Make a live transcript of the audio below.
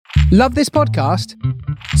Love this podcast?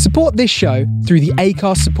 Support this show through the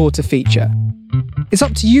Acast supporter feature. It's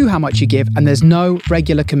up to you how much you give, and there's no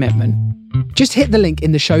regular commitment. Just hit the link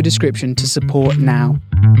in the show description to support now.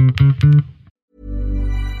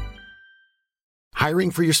 Hiring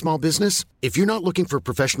for your small business? If you're not looking for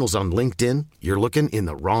professionals on LinkedIn, you're looking in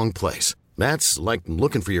the wrong place. That's like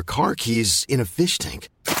looking for your car keys in a fish tank.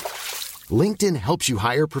 LinkedIn helps you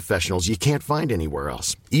hire professionals you can't find anywhere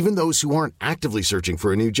else, even those who aren't actively searching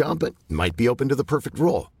for a new job but might be open to the perfect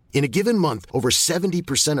role. In a given month, over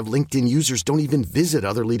 70% of LinkedIn users don't even visit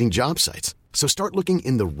other leading job sites. So start looking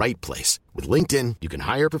in the right place. With LinkedIn, you can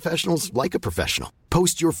hire professionals like a professional.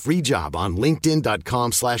 Post your free job on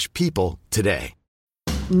linkedin.com/people today.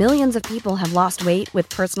 Millions of people have lost weight with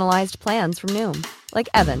personalized plans from Noom. Like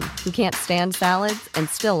Evan, who can't stand salads and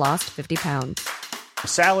still lost 50 pounds.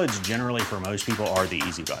 Salads generally for most people are the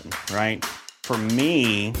easy button, right? For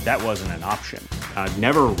me, that wasn't an option. I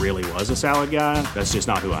never really was a salad guy. That's just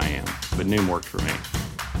not who I am. But Noom worked for me.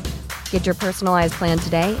 Get your personalized plan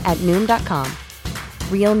today at Noom.com.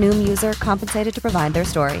 Real Noom user compensated to provide their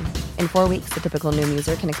story. In 4 weeks, the typical Noom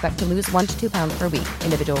user can expect to lose 1 to 2 pounds per week.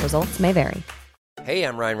 Individual results may vary. Hey,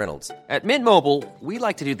 I'm Ryan Reynolds. At Mint Mobile, we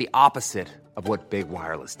like to do the opposite of what Big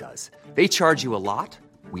Wireless does. They charge you a lot.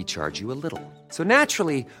 We charge you a little. So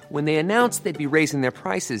naturally, when they announced they'd be raising their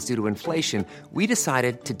prices due to inflation, we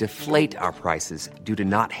decided to deflate our prices due to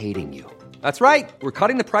not hating you. That's right. We're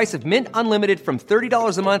cutting the price of Mint Unlimited from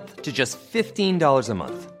 $30 a month to just $15 a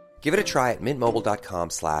month. Give it a try at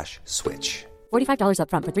mintmobile.com/switch. $45 up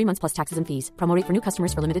front for 3 months plus taxes and fees. Promo rate for new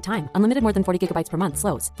customers for limited time. Unlimited more than 40 gigabytes per month.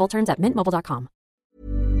 Slows full terms at mintmobile.com.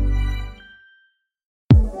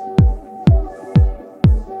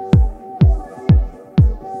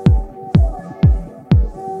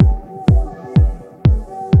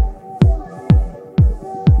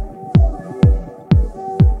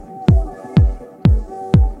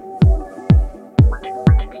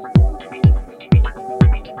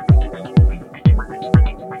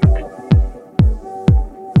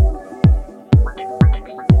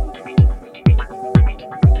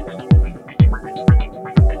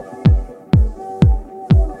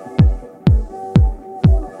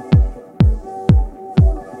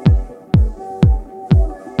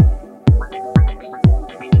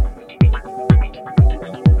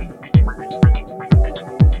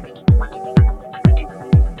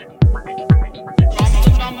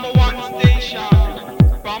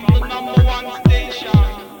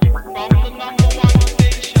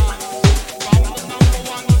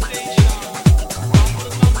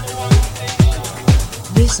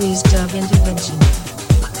 This is Dub Intervention,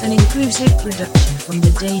 an inclusive production from the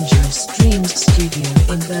Dangerous Dreams studio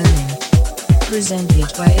in Berlin. Presented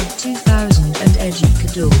by Ed 2000 and Edgy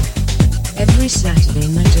Kador. Every Saturday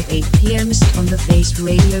night at 8 p.m. on the Face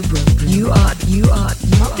Radio Brooklyn. You are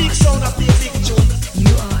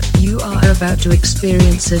about to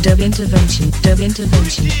experience a Dub Intervention, Dub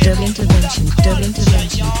Intervention, Dub Intervention, Dub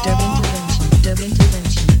Intervention, Dub Intervention, Dub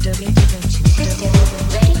Intervention, Dub Intervention, Dub Intervention.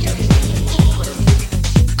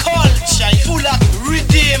 Culture full of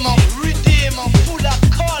redeem, full of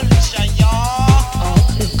culture, y'all.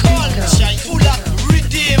 Culture full of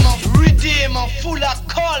redeem, full of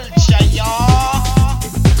culture, y'all.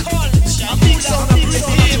 Culture full of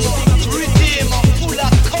redeem, full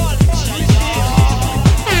of culture, y'all.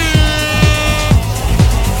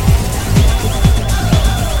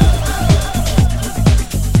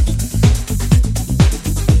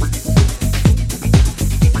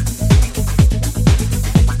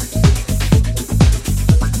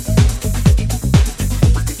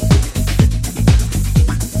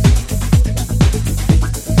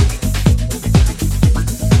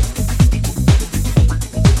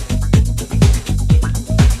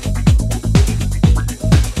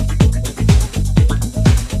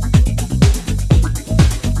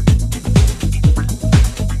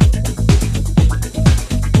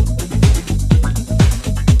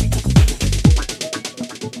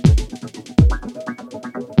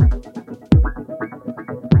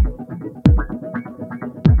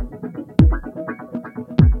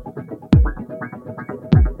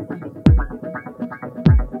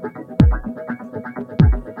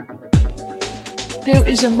 There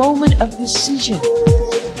is a moment of decision.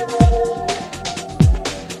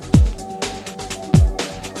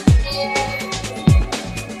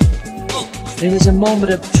 There is a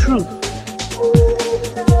moment of truth.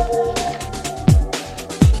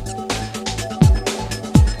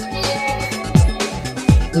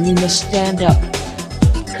 When you must stand up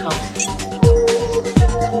and come.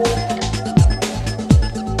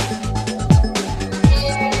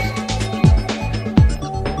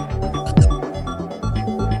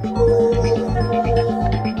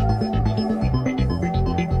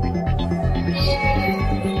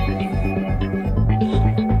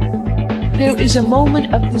 There is a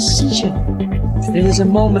moment of decision. There is a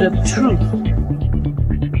moment of truth.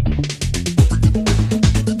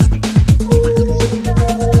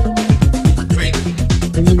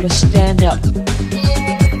 When you must stand up.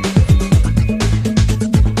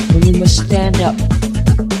 When you must stand up.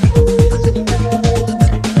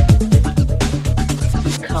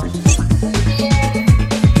 Come.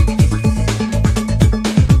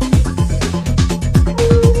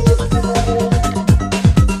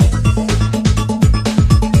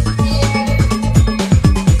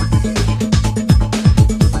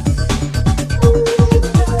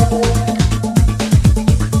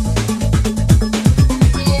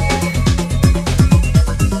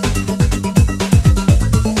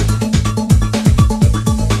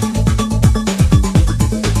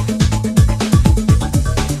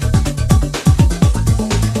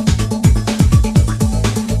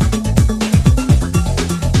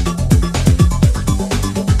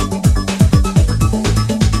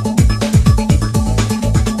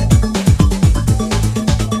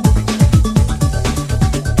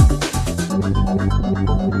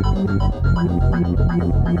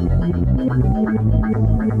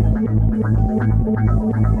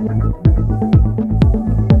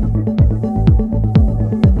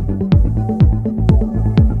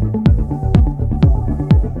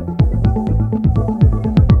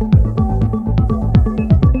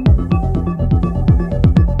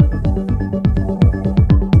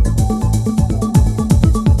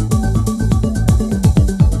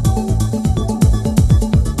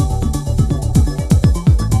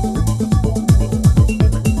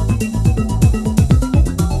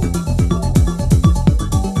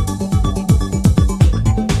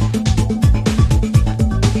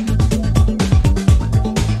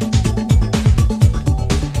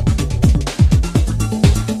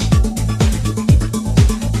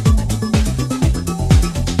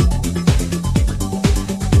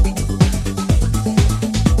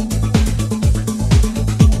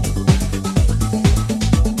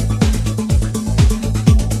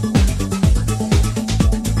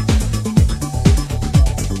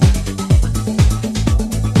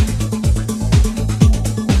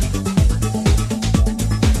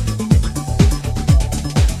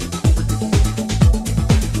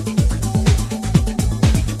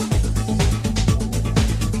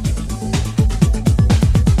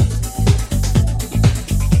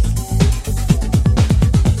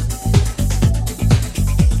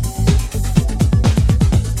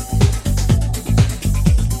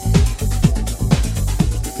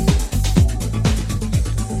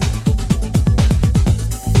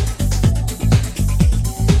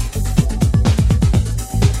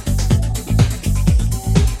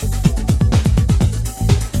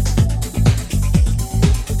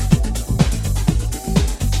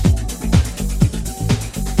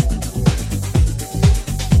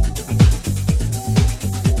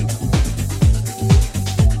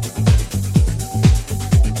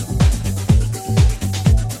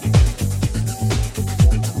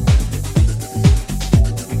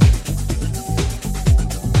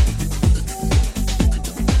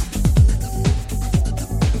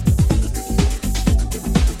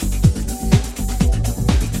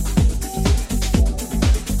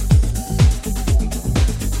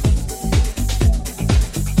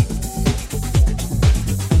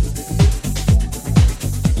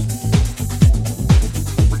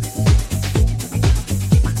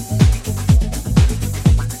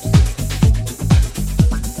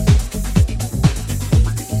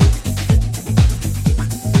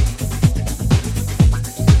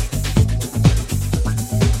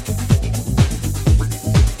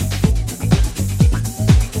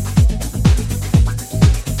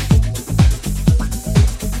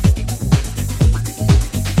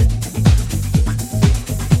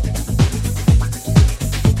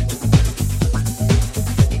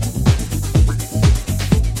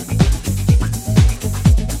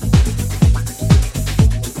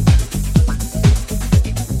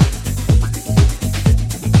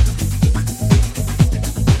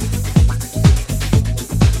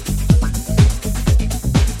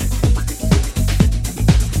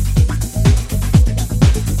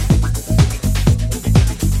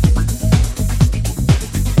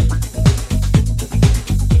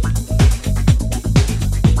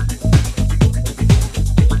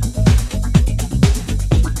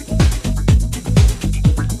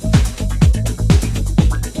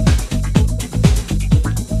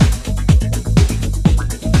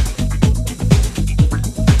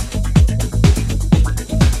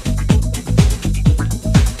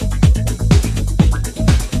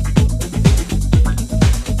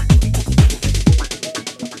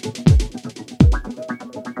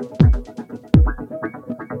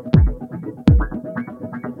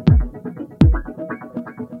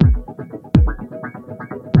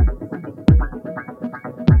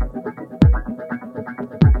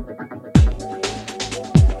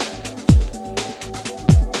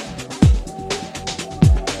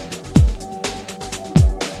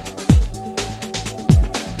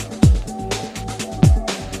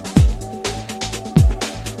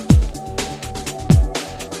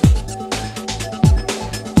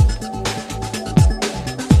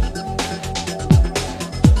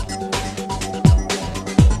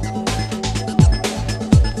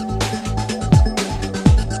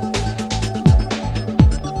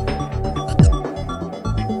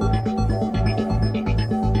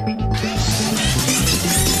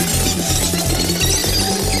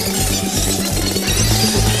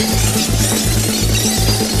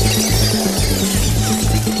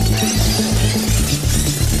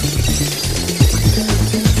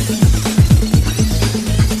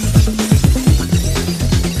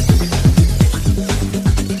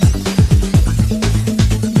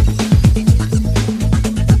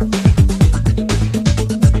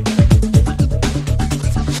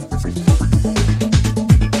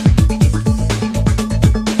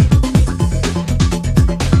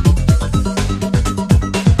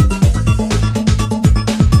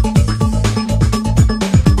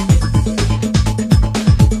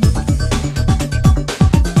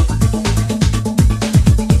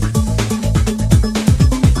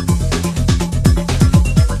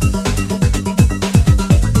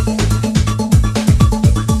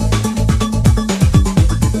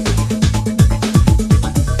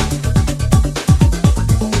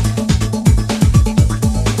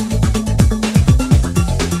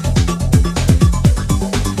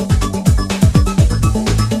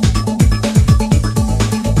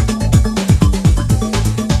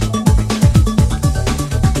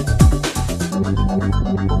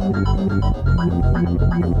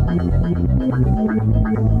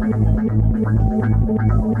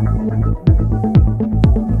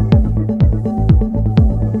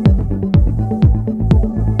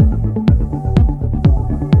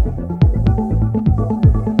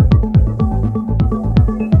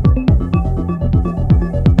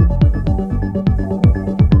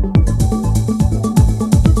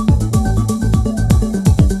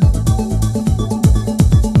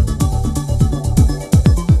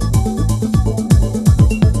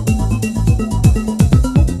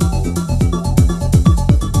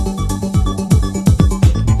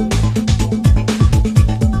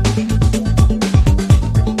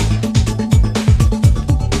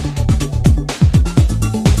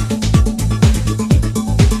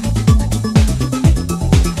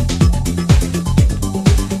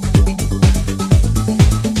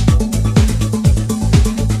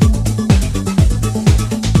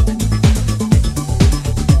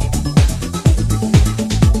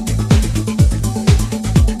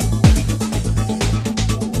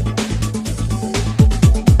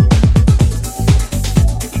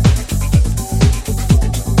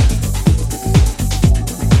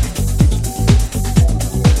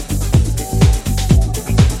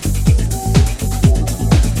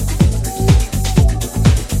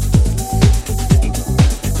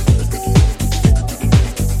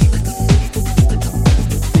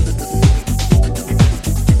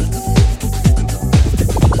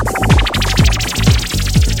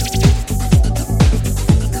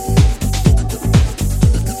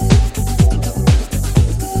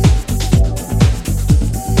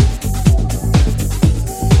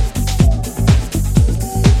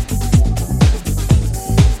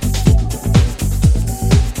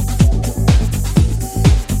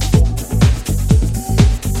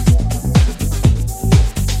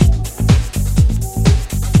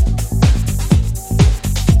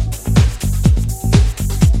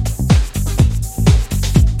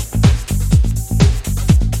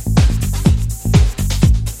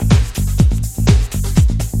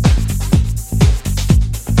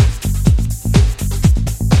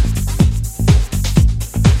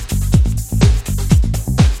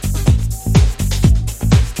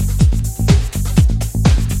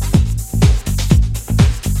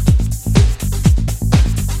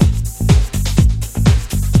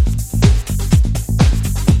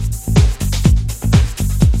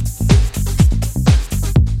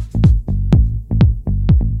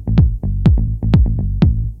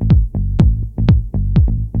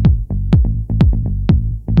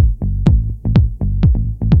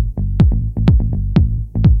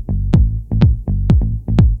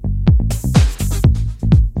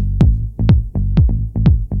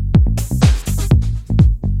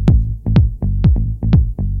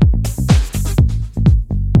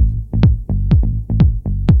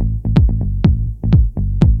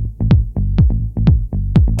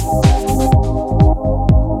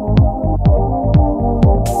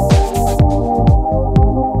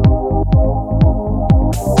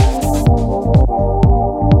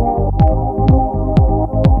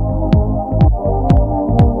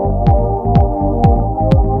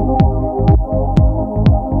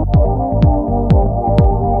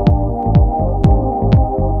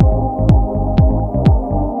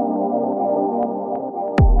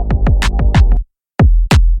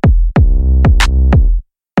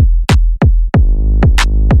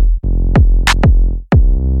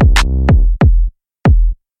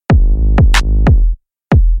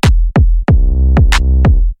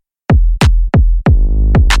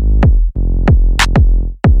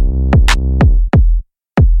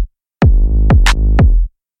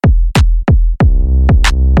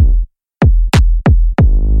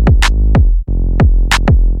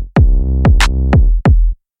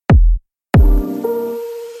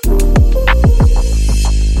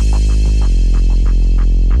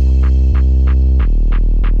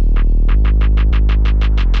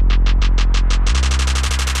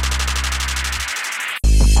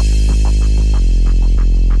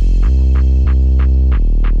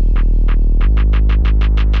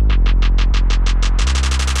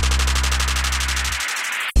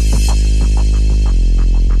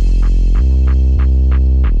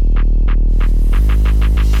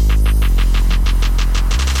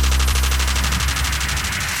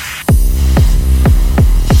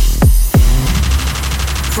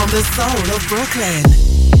 the soul of Brooklyn.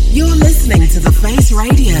 You're listening to The Face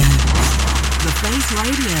Radio. The Face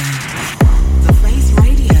Radio. The Face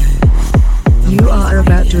Radio. You are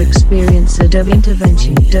about to experience a dub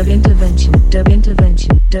intervention, dub intervention, dub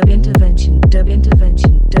intervention, dub intervention, dub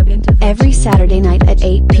intervention, dub intervention. Every Saturday night at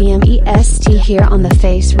 8 p.m. EST here on the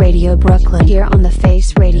Face Radio Brooklyn. Here on the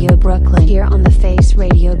Face Radio Brooklyn. Here on the Face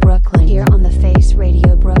Radio Brooklyn. Here on the Face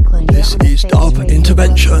Radio Brooklyn. This is Dub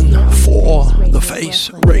Intervention for the Face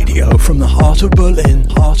Radio, from the heart of Berlin,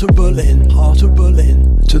 heart of Berlin, heart of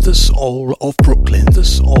Berlin, to the soul of Brooklyn, the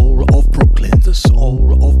soul of Brooklyn, the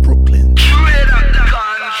soul of Brooklyn.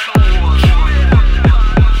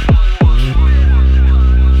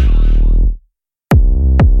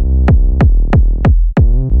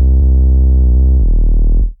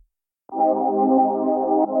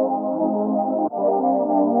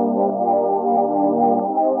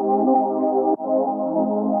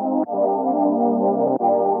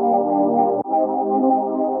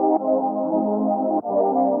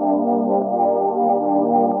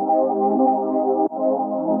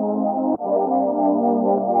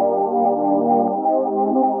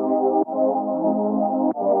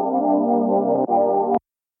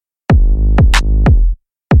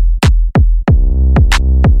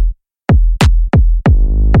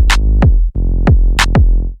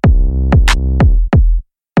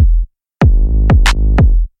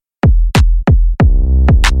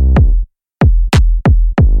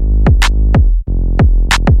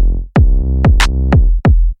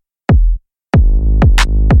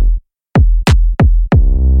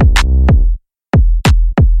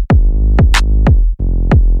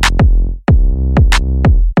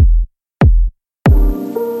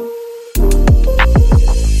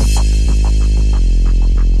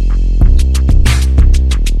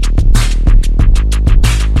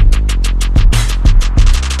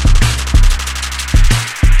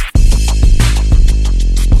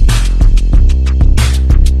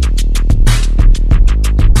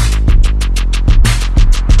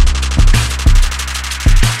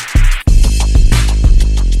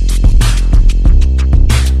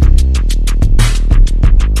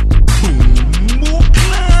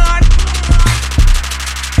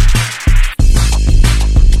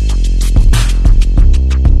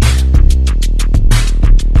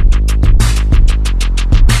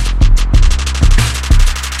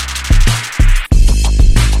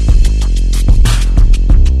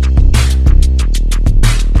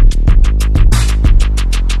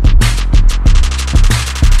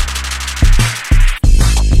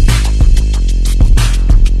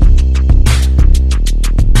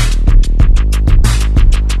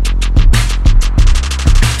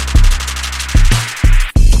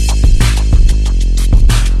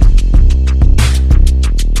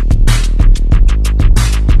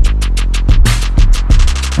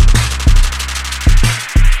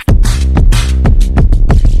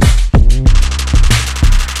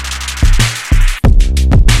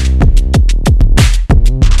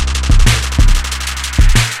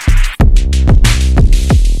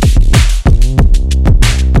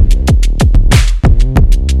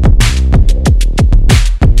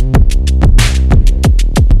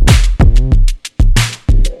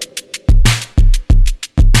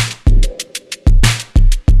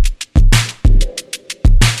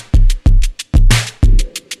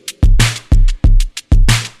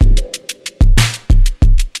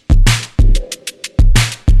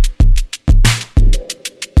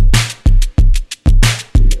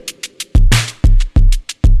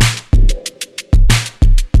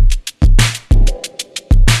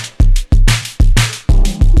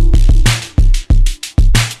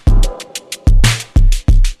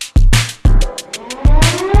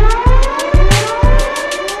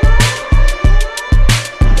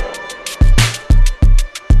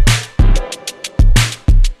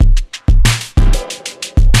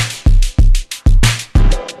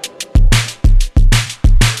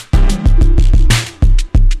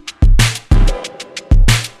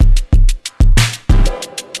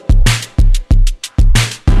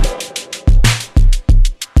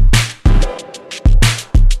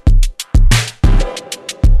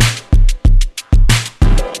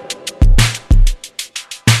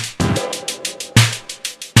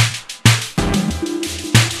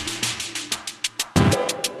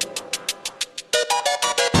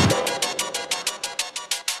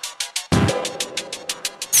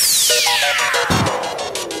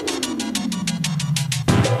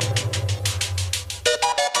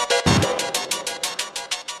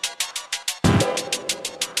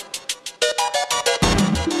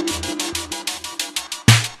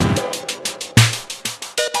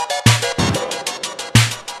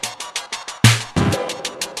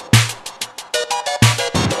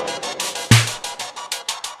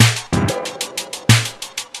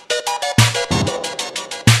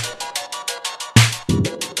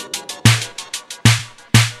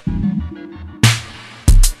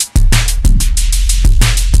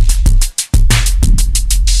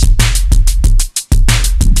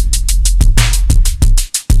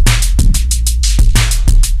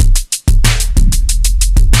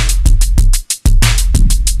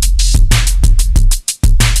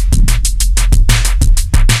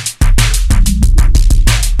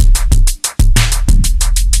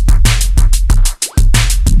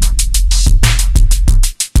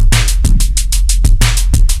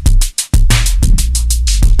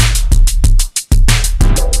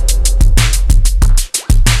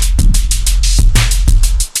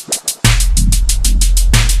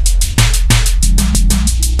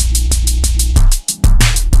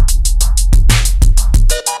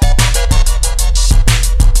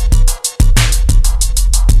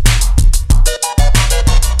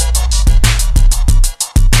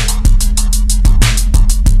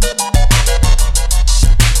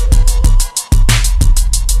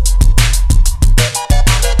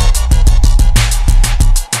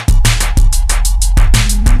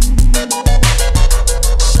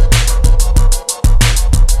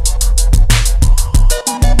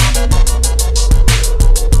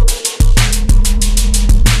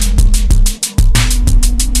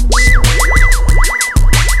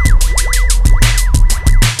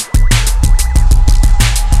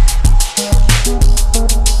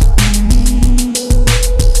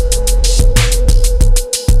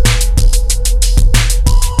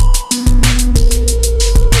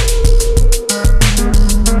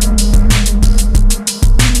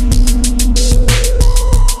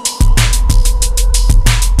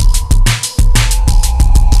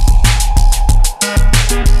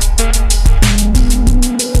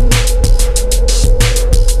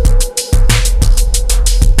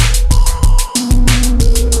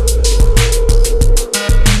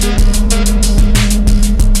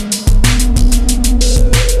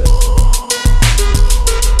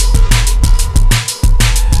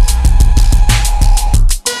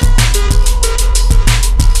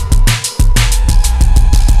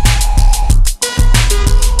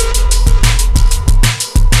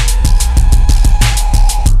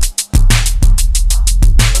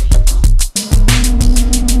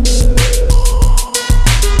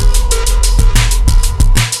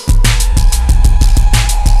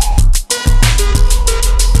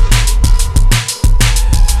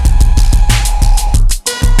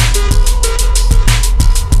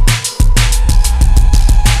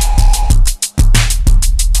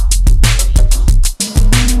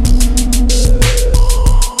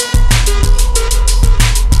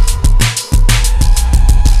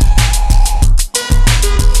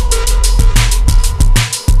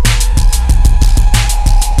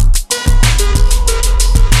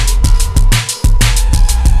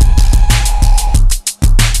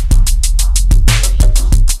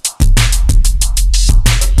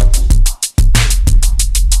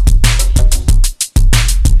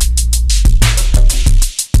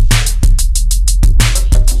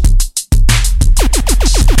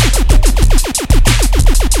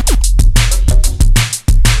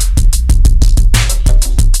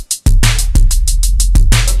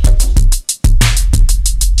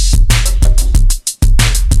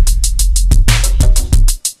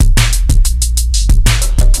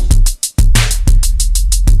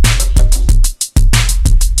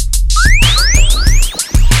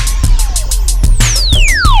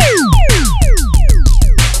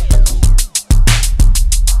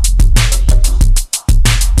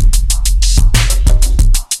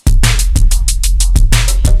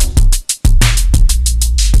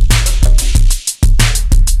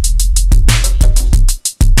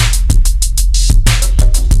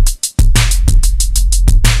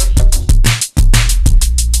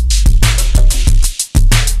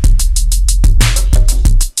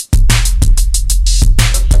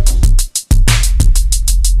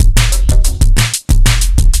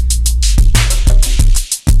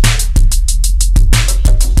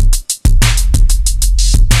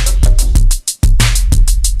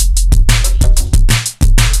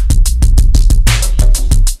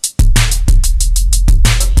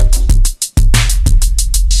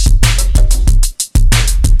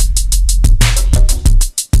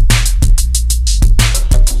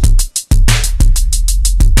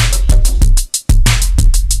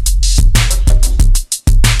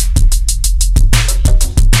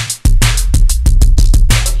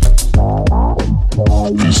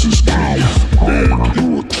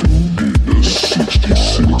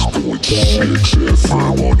 Good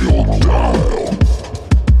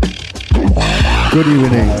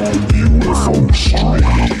evening.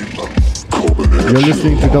 You're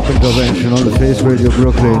listening to Dub Intervention on the Face Radio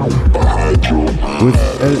Brooklyn with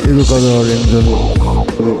El Educador in the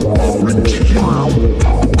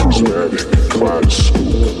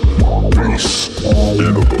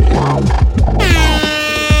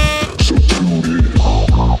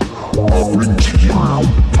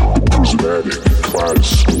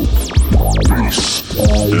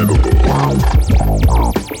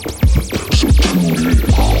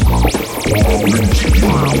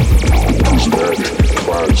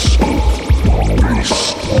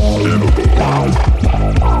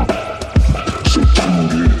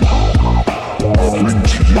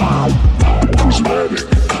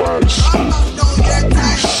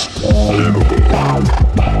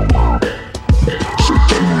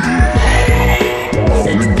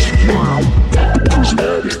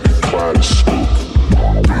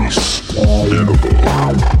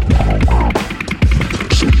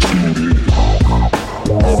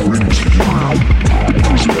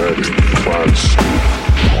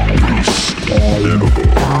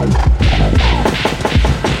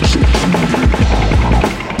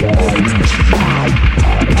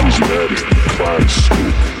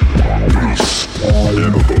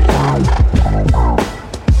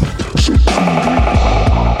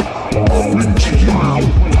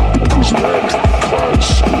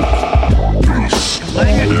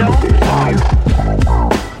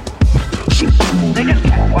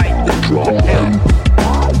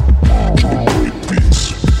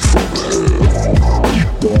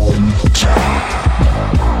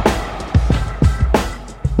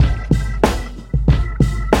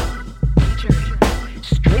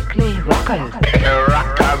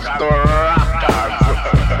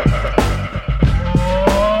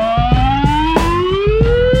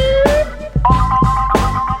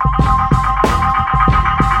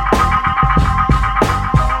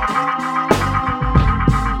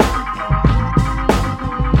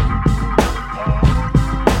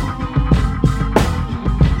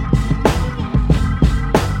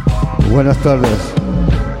Buenas tardes.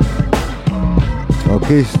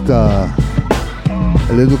 Aquí está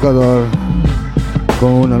el educador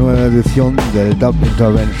con una nueva edición del Dub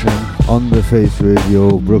Intervention on the Face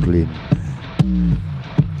Radio Brooklyn.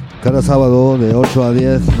 Cada sábado de 8 a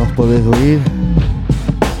 10 nos podéis oír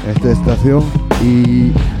en esta estación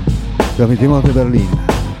y transmitimos de Berlín.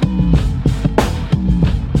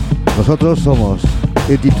 Nosotros somos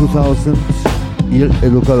 82,000 y el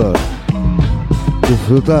educador.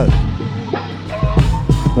 Disfrutad.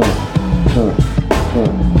 There's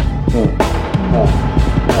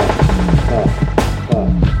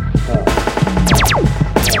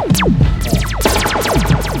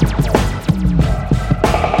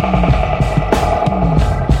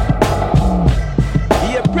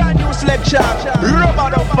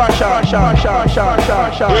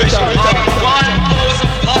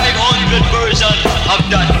 1,500 versions of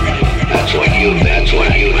that. That's what you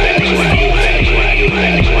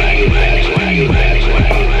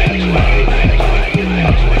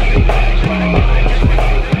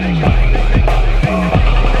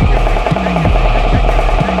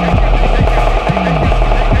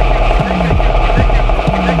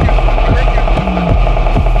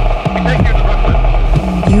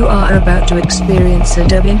You are about to experience a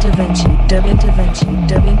dub intervention, dub intervention,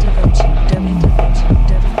 dub intervention, dub intervention,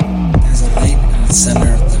 dub intervention. There's a light in the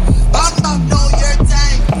center of the woods.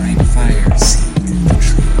 Bright fire seen through the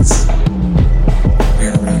trees.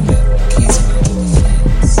 We're around it, gazing into the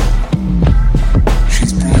flames.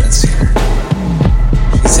 She's brought us here.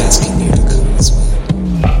 She's asking you to come as well.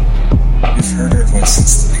 We've heard her voice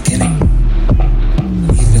since the beginning.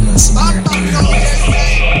 We've been listening to her way.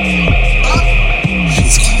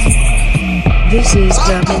 This is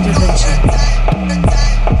Dub Intervention,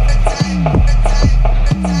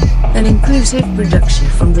 an inclusive production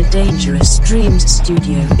from the Dangerous Dreams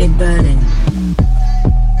studio in Berlin.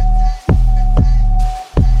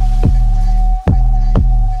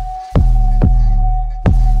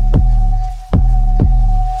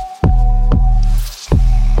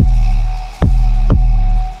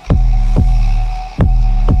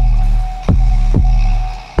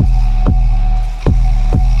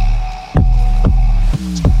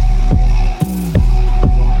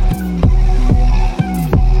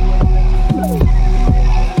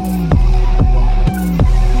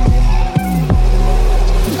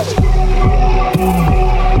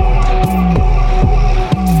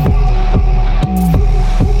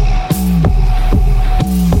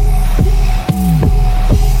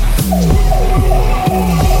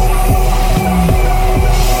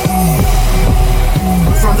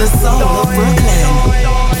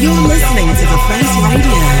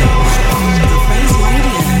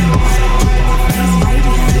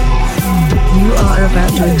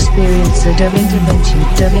 experience a dub intervention,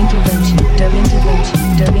 dub intervention, dub intervention,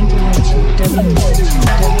 dub intervention, dub intervention,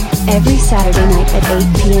 dub intervention. Every Saturday night at 8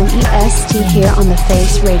 p.m. EST here on the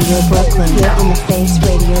Face Radio Brooklyn. Here on the Face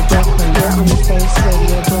Radio Brooklyn. Here on the Face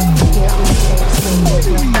Radio Brooklyn. Here on the Face Radio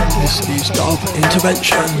Brooklyn. This is Dub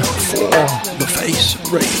Intervention for the Face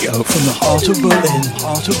Radio from the heart of Berlin,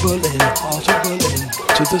 heart of Berlin, heart of Berlin,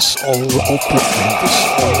 to the soul of Brooklyn, the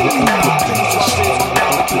soul of Brooklyn, the soul of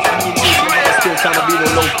Brooklyn. Still trying to be the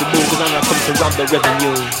low to move, cause I'm gonna come to rob the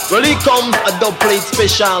revenue. Well, here comes a dub plate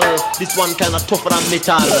special. This one kinda tougher than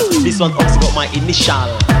metal. This one also got my initial.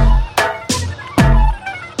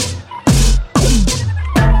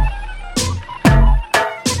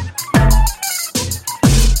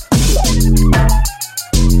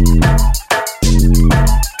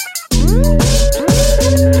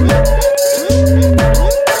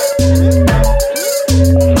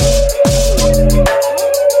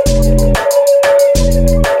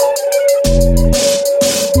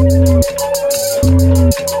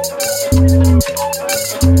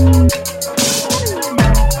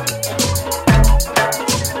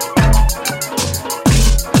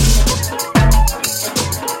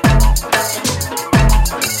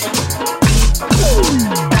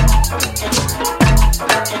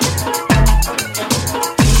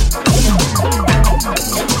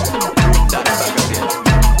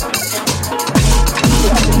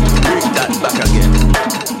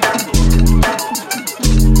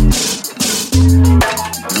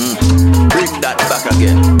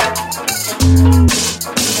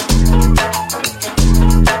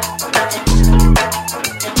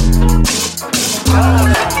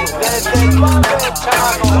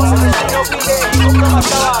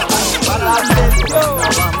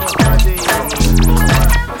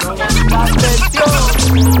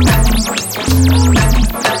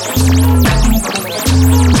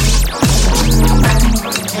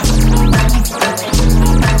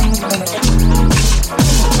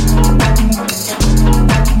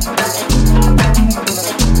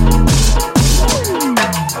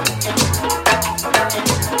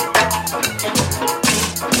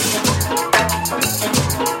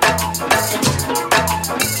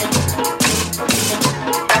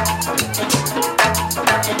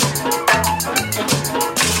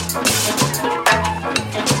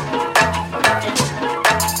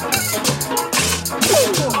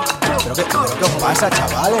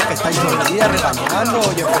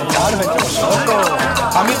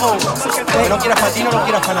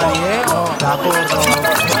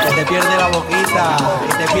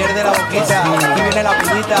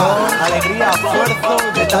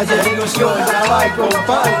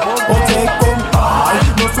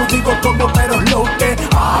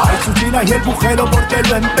 Y el bujero porque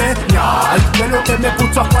lo empeñáis. De lo que me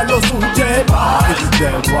pucha cual los unche.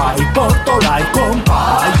 De guay por toda y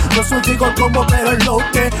compay. No soy digo como pero es lo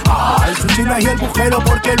que hay. Su china y el bujero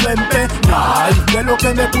porque lo empeñáis. De lo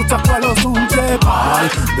que me pucha cual los unche.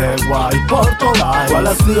 De guay por toda. ¿Cuál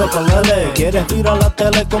ha sido Pelele? ¿Quieres ir a la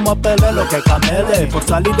tele como a Pelé? Lo que camele. Por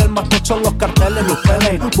salir del más cocho los carteles los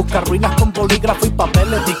pelen. Buscar ruinas con bolígrafo y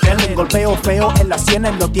papeles. Diquelen. Golpeo feo en las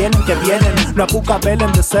sienes. Lo tienen que vienen. No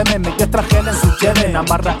apucabelen de semen. Me que trajeren su Jeren.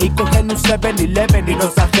 Amarra y cogen un 7-Eleven y no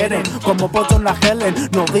exageren. Como pollo en la Helen.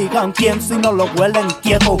 No digan quién si no lo huelen.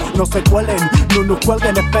 Quieto, no se cuelen. No nos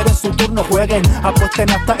cuelguen, esperen su turno, jueguen. Apuesten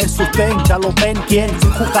hasta el sustén, ya lo ven. ¿Quién?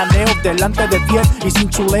 Sin jujaneo, delante de 10 y sin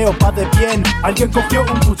chuleo, pa' de bien. Alguien cogió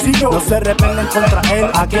un cuchillo. No se rebelen contra él,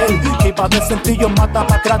 aquel que iba de sencillo mata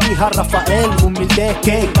pa' gratis a Rafael. Humilde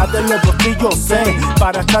que caden los bolsillos, sé.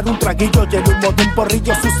 Para echar un traguillo y el humo de un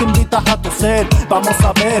porrillo sus invitas a toser. Vamos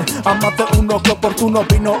a ver, a más de uno que oportuno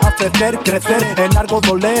vino a crecer, crecer, en algo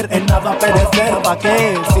doler, en nada perecer. ¿Pa'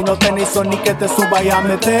 qué? Si no tenéis son ni que te subáis a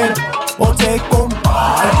meter. Oye,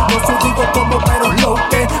 compay, no se digo como pero es lo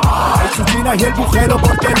que hay. Su china y el bujero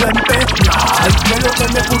porque lo empeñáis. De lo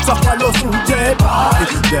que me pucha pa' los unche.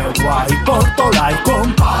 De guay por toda y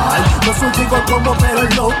compay. No se digo como pero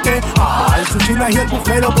es lo que hay. Su china y el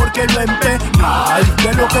bujero porque lo empeñáis.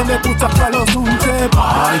 De lo que me pucha pa' los unche.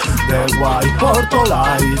 De guay por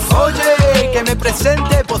toda. Oye, que me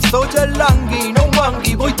presente, pues soy el langui, no un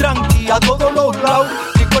mangui, voy tranqui a todos los lados.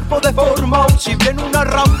 Mi cuerpo deformado, si viene una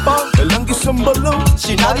rampa, el langui se embaló.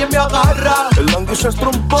 Si nadie me agarra, el langui se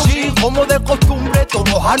estrompó. Sí, como de costumbre,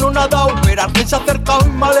 todos han anonadado. Pero alguien se ha acercado y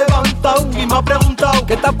me ha levantado y me ha preguntado,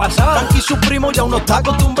 ¿qué te ha pasado? Tranqui su primo ya uno está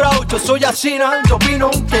acostumbrado. Yo soy Asina, yo opino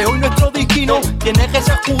que hoy nuestro disquino tiene que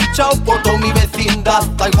ser escuchado por toda mi vecindad.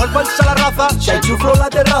 Da igual falsa la raza, si hay chuflo en la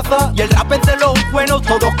terraza. Y el rap es de los buenos,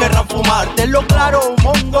 todos querrán fumar. Tenlo claro,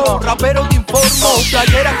 mongo, rapero te informo.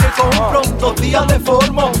 Playeras que compro, 2 días de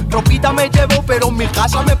forma. como ropita me llevo, pero en mi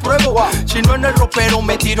casa me pruebo. Si no en el ropero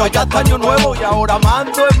me tiro ya hasta año nuevo. Y ahora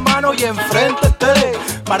mando en mano y enfrente tele.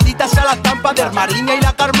 Maldita sea la estampa del Mariña y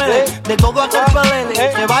la Carmele. De todo aquel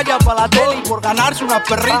pelele que vaya para la tele y por ganarse una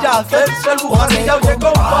perrilla hacerse el bujarrilla. Oye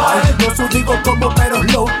compadre, no su digo como pero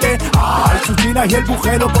lo que ay, su china y el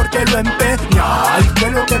bujero porque lo empeña. Ay,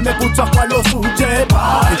 que lo que me puso a Juan lo suye.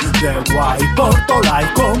 Ay, de guay por tola y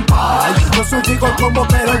compay. No su digo como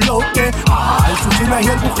pero lo que ay, su china y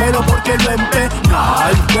el bujero porque lo empeña.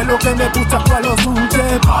 Ay, que lo que me puso a Juan lo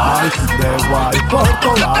suye. Ay, de guay por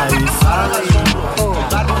tola y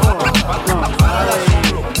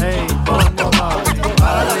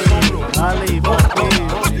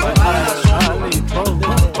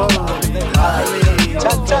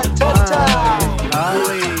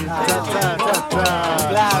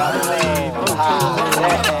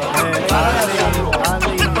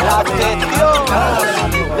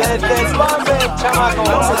desde el Bambe, chamaco,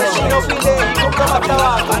 si no pide nunca más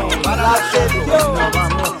tabaco.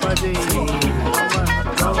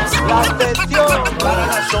 La atención para el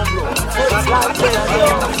asombro. La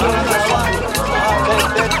atención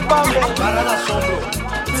desde el Bambe para el asombro.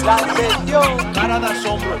 La atención para el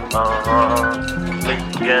asombro.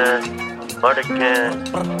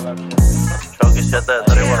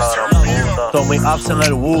 Tommy Ups en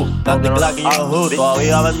el Woo, got the Glock in your hood.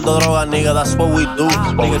 Todavía vendo droga, nigga, that's what we do.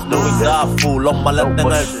 Niggas do we got food, los maletes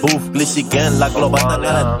en el booth. Glizzy Gang, la globeta en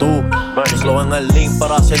el tú. Slow en el link,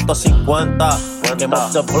 pero a 150. Game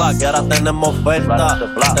up the block, y ahora tenemos oferta.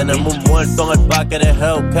 Tenemos un muerto en el back de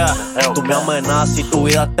Hellcat. Tú me amenazas y tu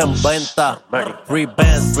vida está en venta. Free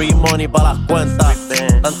band, free money pa' las cuentas.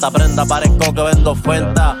 Tanta prenda parezco que vendo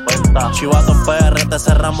oferta. Chivato PR, te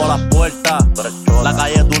cerramos las puertas. La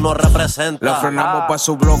calle tú no representas. La frenamos pa'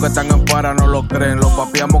 su bloque, están en para, no lo creen. Lo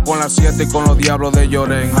papeamos con las 7 y con los diablos de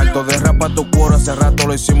Lloren. Alto de rapa tu cuero, hace rato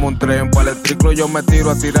lo hicimos un tren. Pa' el triclo yo me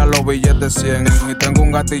tiro a tirar los billetes 100. Y tengo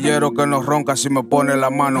un gatillero que nos ronca si me pone la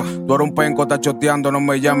mano. Tú eres un penco, está choteando, no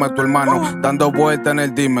me llames tu hermano. Dando vueltas en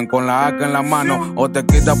el dimen con la AK en la mano. O te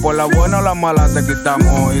quitas por la buena o la mala te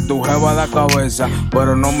quitamos. Y tu jeva da cabeza,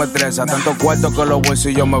 pero no me estresa. Tanto cuarto que los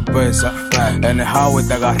bolsillos me pesa. En el highway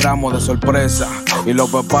te agarramos de sorpresa. Y los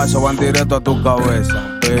pepazos van directo a tu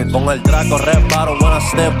cabeza. Con el traco reparo, buenas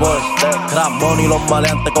step boy. Crap money, los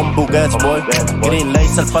maleantes con buguets boy. Green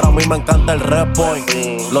laser, para mí me encanta el rap boy.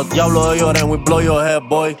 Los diablos de Lloren, we blow your head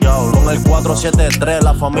boy. Con el 473,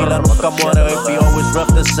 la familia nunca muere. Baby, always rep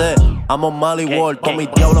the set. I'm on Mali World, con mis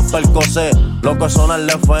diablos percocé. Loco son el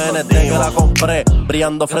FNT que la compré.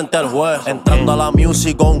 Brillando frente al juez. Entrando a la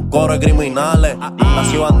music con un coro de criminales.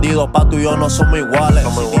 Así bandidos, pa' tú y yo no somos iguales.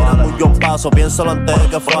 Si tiran un John Paso, piénsalo antes de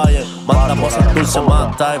que falle. Manda cosas dulces,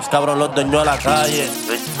 más types, cabrón, los dueños de la calle.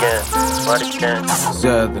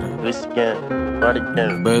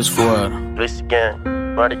 Ves fuera.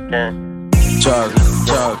 Chuck,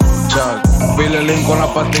 Billy Link con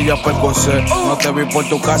la pastilla Percocet. No te vi por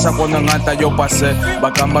tu casa cuando en alta yo pasé. Va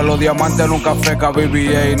a cambiar los diamantes en un café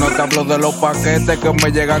KBBA. No te hablo de los paquetes que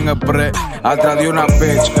me llegan express. Atrás de una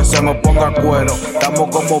bitch que se me ponga cuero. Estamos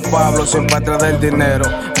como Pablo, siempre atrás del dinero.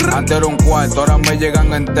 Antes era un cuarto, ahora me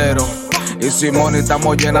llegan enteros. Y Simón,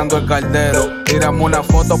 estamos llenando el caldero. Tírame una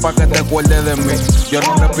foto pa' que te acuerdes de mí. Yo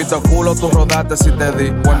no repito culo, tú rodaste si te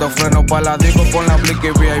di. Cuando freno pa' la disco con la Blicky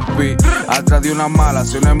VIP. Atrás de una mala,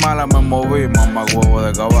 si no es mala me moví. Mamá huevo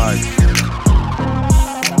de caballo.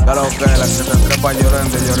 Claro que la que te trepa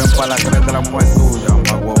Lloren, de Lloren pa' la creta la mujer tuya.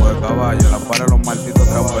 Mamá huevo de caballo, la para los malditos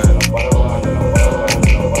traperos.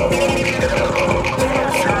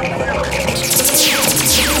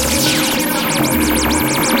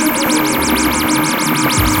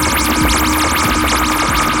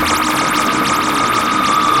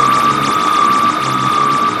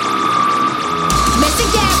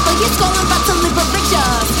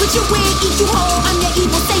 Put your wig, eat you whole, I'm your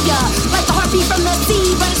evil savior. Like a heartbeat from the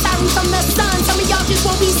sea, but a siren from the sun. Some of y'all just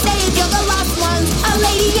won't be saved, you're the lost ones. A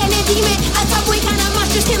lady and a demon, a top-boy kind of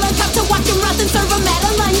monstrous killer. Come to watch him rot and serve him at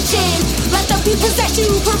a luncheon. Let the beat possess you,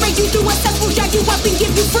 parade you through a cesspool, drag you up and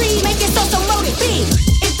give you free. Make it so motive be.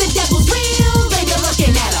 If the devil's real, then you're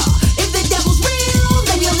looking at her. If the devil's real,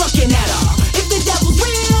 then you're looking at her. If the devil's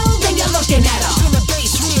real, then you're looking at her. Turn the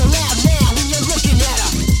bass real loud now when you're looking at her.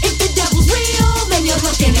 If the devil's real, then you're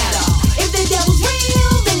looking at her. If the devil's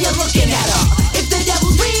real, then you're looking at her. If the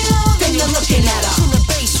devil's real, then you're looking at her. Turn the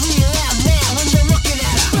bass real loud now when you're looking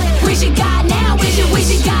at her. Where's your God now? Where's your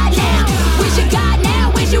God now? Where's your God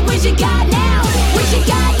now? Where's your God now? Where's your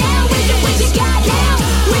God now? Where's your God now?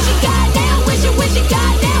 Where's your God now?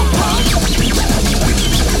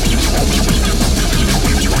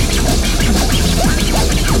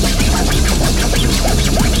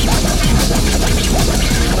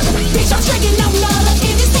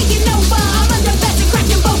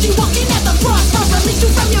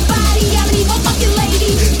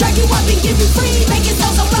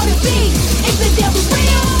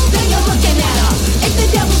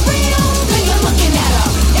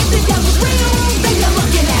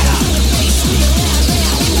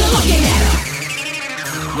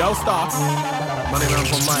 Yo, stop. Money man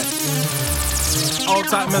from Mike. All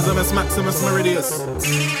type Mesimus Maximus Meridius.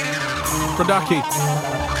 Prodaki.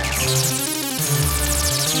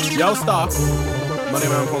 Yo, stop. Money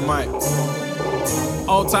man from Mike.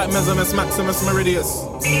 All type Mesimus Maximus Meridius.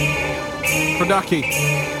 Prodaki.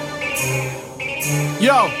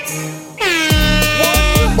 Yo.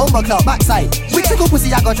 Bumble club backside. With tickle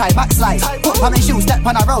pussy, I go try backslide. Put on my shoes, step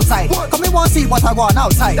on the roadside. Come me want see what I want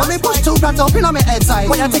outside. When me push two plants up in on me head side.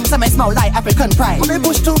 When you think some me smell like African pride. When me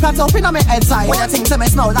push two plants up in on me head side. When you think some me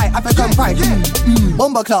smell like African pride.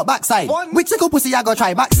 Bumble club backside. With tickle pussy, I go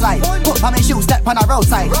try backslide. Put on my shoes, step on the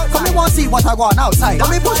roadside. Come me want see what I want outside.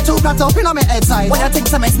 When me push two plants up in on me head side. When you think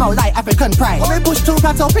some me smell like African pride. When me push two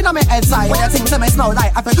plants up in on me head side. When you think some me smell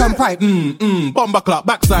like African pride. Bumble club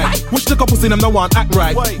backside. Which tickle pussy them no want act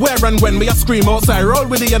right. Where and when me a scream outside. Roll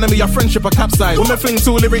with the enemy, your friendship a capsize. When me fling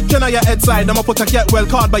two lyric, can I your head side? I'ma put a get well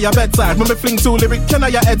card by your bedside. When me fling two lyric, can I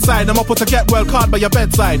your head side? I'ma put a get well card by your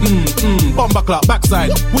bedside. Bomber clock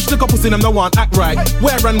backside. Which the couple in them no want act right.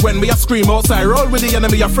 Where and when me a scream outside. Roll with the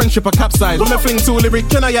enemy, your friendship a capsize. When me fling two lyric,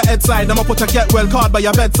 can I your head side? I'ma put a get well card by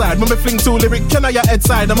your bedside. When me fling two lyric, can I your head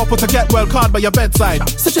side? I'ma put a get well card by your bedside.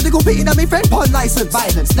 Such a nigga beating at me friend pawn license.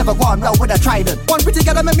 Violence, never gone well with a trident. One pretty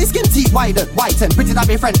girl that make me skin teeth widen. Whiten, pretty that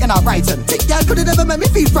me friend in a Brighton. Thick girl could've never make me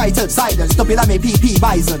feel frightened. Silence, don't be like me PP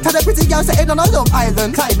bison. Tell the pretty girl sitting on a love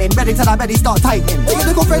island. Climbing, ready till the belly start tightening. Take a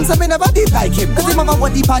little friends and me never did like him. Cause him mama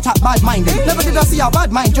what deep chat bad minded. Never did I see a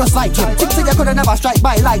bad mind just like him. Think say you could've never strike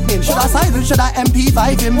by lightning. Should I silence, should I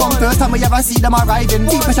MP5 him? One first time we ever see them arriving.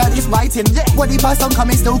 Deep pressure is writing. What deep past some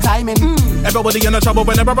coming still climbing. Everybody in the trouble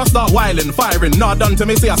whenever I start whiling. Firing, not done to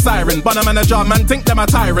me see a siren. But a manager man think them a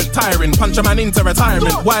tyrant. Tiring, punch a man into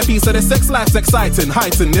retirement. Why piece of the sex life's exciting.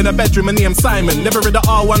 Heightened in a bedroom and name Simon. Never read the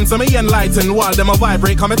R1 to me enlightened. While them a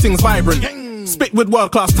vibrate, come things vibrant. Spit with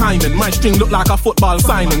world-class timing. My string look like a football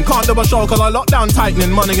signing. Can't do a show cause I lock down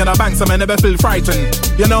tightening. Money in the bank so I never feel frightened.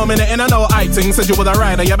 You know me in a no iting. Said you was a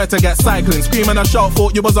rider, you better get cycling. Screaming a shout,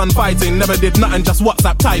 thought you was on fighting. Never did nothing, just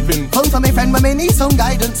WhatsApp typing. Come to me friend when me need some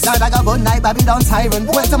guidance. Now like a one night Babylon tyrant.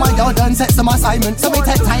 Went to my yard and set some assignment. So me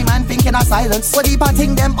take time and think in a silence. What deep I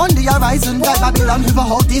think them on the horizon. Like Babylon who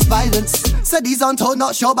hold this violence. Said he's untold,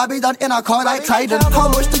 not sure Babylon in a car like Trident. How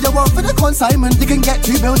much do you want for the consignment? You can get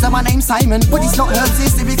 2 bills and my name's Simon. But he's not heard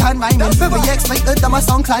this lyric and rhyming. Very X-rated than my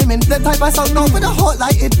song climbing. Them type of song now for the hot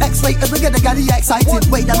lighted. X-rated, we get the galley excited.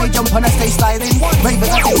 Wait, that may jump on a stage sliding. Ravers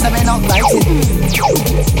I think them not lighted.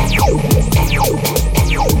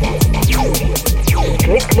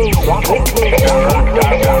 Strictly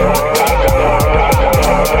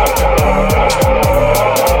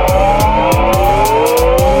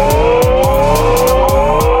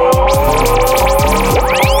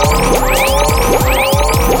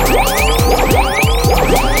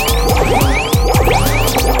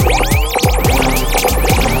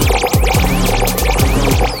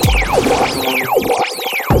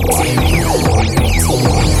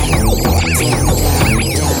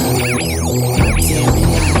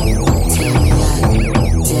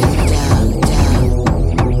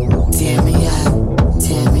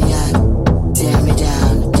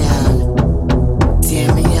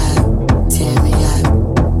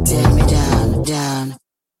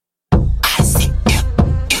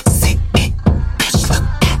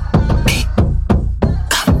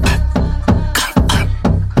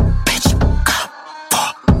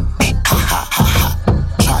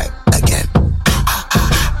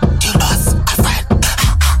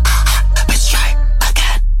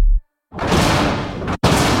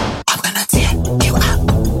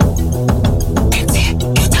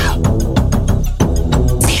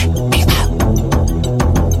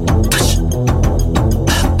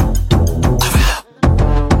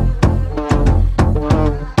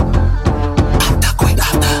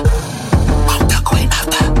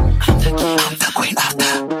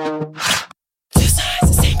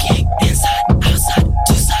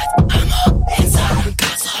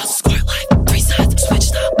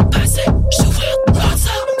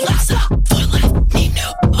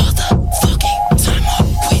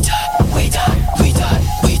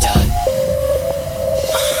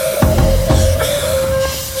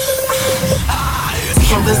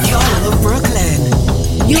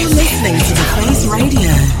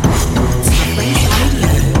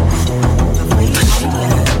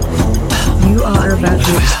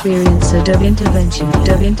experience a dub intervention.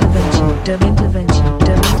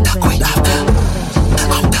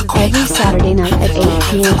 Every Saturday night at 8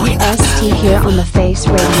 p.m. EST here on the Face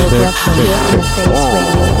Radio Brooklyn. Here on the Face Radio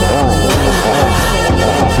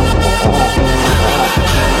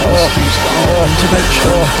Brooklyn.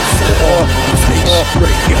 Intervention for the Face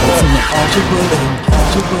Radio from the heart of Berlin,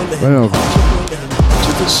 Bueno,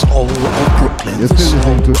 to the soul of Brooklyn. you're still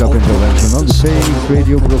listening to Dub Intervention on the Face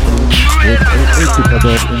Radio Brooklyn with El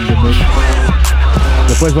Equipador in the mix.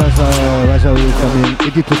 Después vas a oír también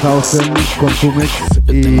 82,000 con tu mix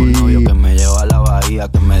y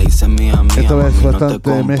esto es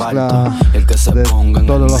bastante mezcla de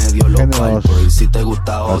todos los géneros. Si te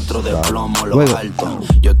gusta otro de plomo, lo alto.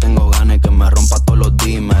 Yo tengo ganas que me rompa todos los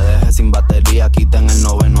días, me deje sin batería, quita en el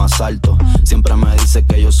 9º asalto. Siempre me dice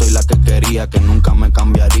que yo soy la que quería, que nunca me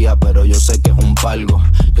cambiaría, pero yo sé que es un palgo.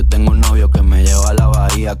 Yo tengo un novio que me lleva a la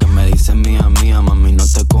bahía, que me dice mía, mami, no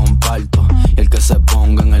te comparto. Y el que se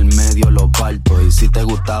ponga en el medio lo parto. Y si te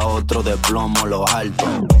gusta otro de plomo, lo alto.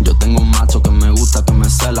 Yo tengo un macho que me gusta, que me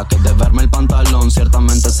cela, que de verme el pantalón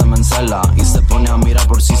ciertamente se me encela. Y se pone a mirar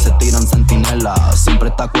por si se tiran centinela. Siempre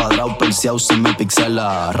está cuadrado, perseado, se me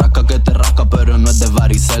pixela. Rasca que te rasca, pero no es de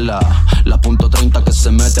varicela. La .30 que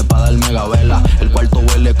se mete pa' dar megavela. El cuarto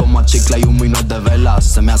huele como a chicle y humo y no es de vela.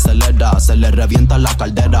 Se me acelera, se le revienta la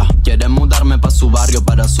caldera. Quiere mudarme pa' su barrio,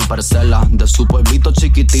 para su parcela. De su pueblito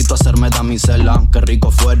chiquitito hacerme damisela. Qué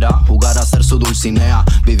rico fuera jugar a ser su dulcinea.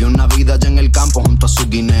 Vivió una vida allá en el campo junto a su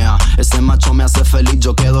guinea. Ese macho me hace feliz,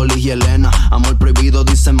 yo quedo Liz y Elena. Amor prohibido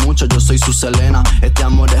dicen mucho, yo soy su Selena. Este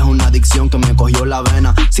amor es una adicción que me cogió la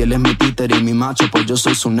vena. Si él es mi títer y mi macho, pues yo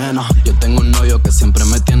soy su nena. Yo tengo un novio que siempre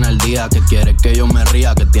me tiene al día, que quiere que yo me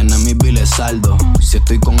ría, que tiene mis biles saldo. Si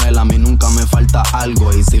estoy con él a mí nunca me falta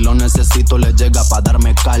algo, y si lo necesito le llega pa'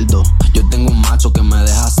 darme caldo. Yo tengo un macho que me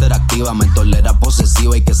deja ser activa, me tolera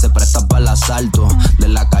posesiva y que se presta para el asalto. De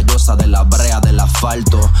la callosa, de la brea, del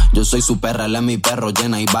asfalto. Yo soy su perra, él es mi perro,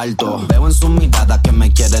 llena y balto. Veo en su mirada que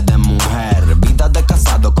me quiere de mujer. Vida de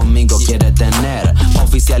casado conmigo quiere tener. Pa'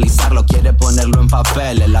 oficializarlo quiere ponerlo en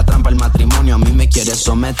papel. En la trampa el matrimonio a mí me quiere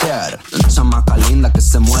someter. Chamaca linda que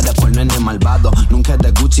se muere por nene malvado. Nunca es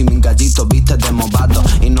de Gucci, mi gallito viste de movado.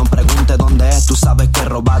 Y no pregunte dónde es, tú sabes que he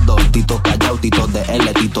robado. Tito callao, Tito de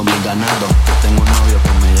L, Tito mi ganado. Yo tengo un novio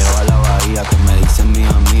que me lleva a la bahía, que me dice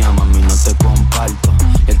mía, mami, no te comparto.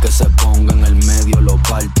 Y el que se ponga en el medio lo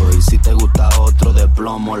parto. Y si te gusta otro de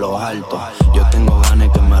plomo, lo alto. Yo tengo ganas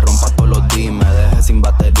que me rompa todos los días, me deje sin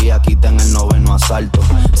batería, quita en el 9º asalto.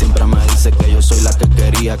 Siempre me dice que yo soy la que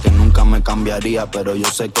quería, que nunca me cambiaría, pero yo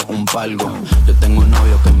sé que es un palgo. Yo tengo un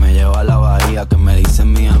novio que me lleva a la bahía, que me dice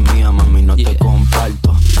mía, mami, no te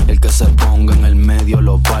comparto. El que se ponga en el medio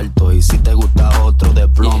lo parto. Y si te gusta otro de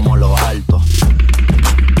plomo, lo alto.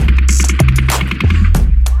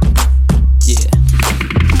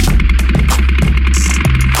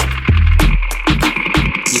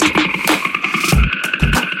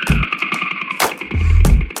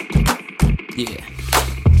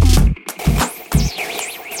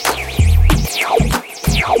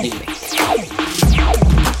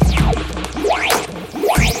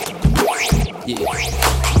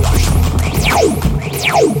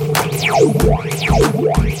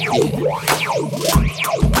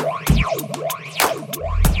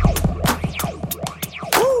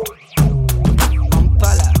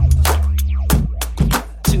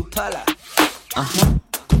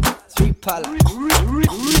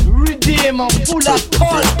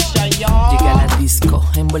 Llegué a la disco,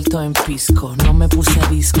 envuelto en pisco, no me puse a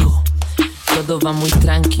disco. Todo va muy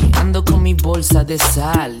tranqui, ando con mi bolsa de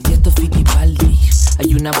sal y esto es Fittipaldi.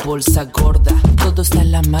 Hay una bolsa gorda, todo está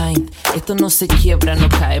en la mind. Esto no se quiebra, no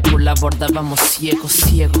cae por la borda. Vamos ciego,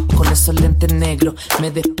 con esos lentes negros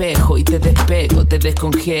me despejo y te despego, te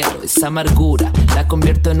descongelo. Esa amargura la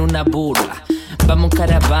convierto en una burla. Vamos en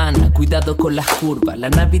caravana, cuidado con las curvas. La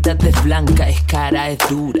Navidad es blanca, es cara, es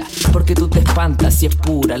dura. Porque tú te espantas y es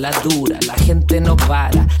pura, la dura. La gente no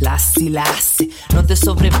para, la hace. No te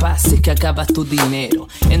sobrepases que acabas tu dinero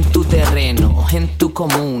en tu terreno, en tu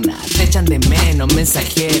comuna. Te echan de menos,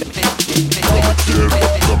 mensajero.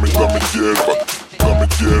 Dame hierba.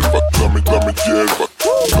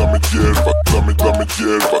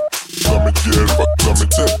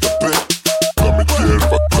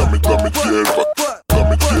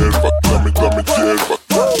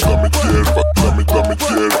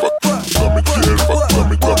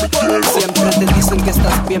 Siempre te dicen que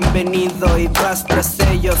estás bienvenido y vas tras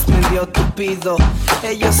ellos medio tupido.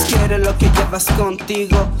 Ellos quieren lo que llevas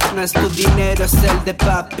contigo. No es tu dinero, es el de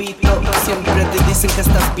papito. Siempre te dicen que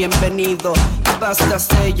estás bienvenido y vas tras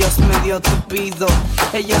ellos medio tupido.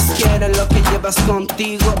 Ellos quieren lo que llevas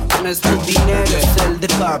contigo. No es tu dinero, es el de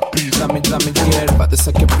papito. Dame hierba, de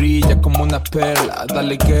esa que brilla como una perla.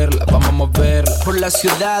 Dale guerra, vamos a moverla por la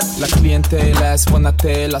ciudad. La clientela es buena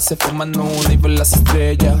tela. Se fuman una y ven las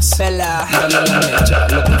estrellas. Vela. Dale la mecha,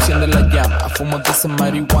 lo que enciende la llama. Fumo de esa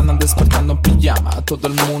marihuana despertando en pijama. Todo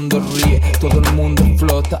el mundo ríe, todo el mundo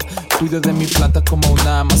flota. Cuido de mi planta como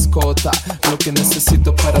una mascota. Lo que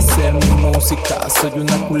necesito para hacer mi música. Soy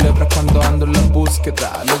una culebra cuando ando en la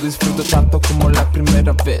búsqueda. Lo disfruto tanto como la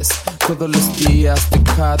primera vez. Todos los días de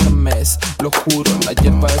cada mes. Lo juro, la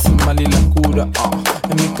hierba es el mal y la cura.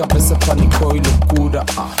 En mi cabeza pánico y locura.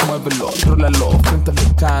 Muévelo, rólalo, frente al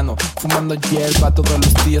decano. Fumando hierba todos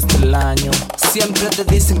los días del año. Siempre te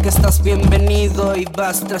dicen que estás bienvenido y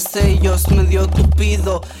vas tras ellos medio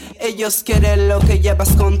tupido. Ellos quieren lo que llevas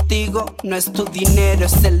contigo. No es tu dinero,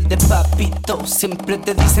 es el de papito. Siempre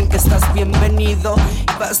te dicen que estás bienvenido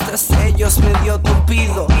y vas tras ellos medio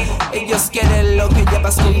tupido. Ellos quieren lo que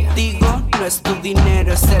llevas contigo. No es tu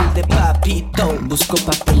dinero, es el de papito. Busco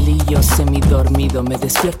papelillo semidormido. Me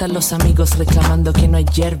despiertan los amigos reclamando que no hay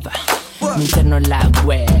hierba. Me interno en la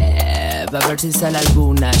web a ver si sale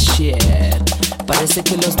alguna shit. Parece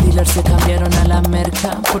que los dealers se cambiaron a la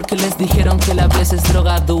merca porque les dijeron que la bless es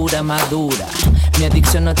droga dura, madura. Mi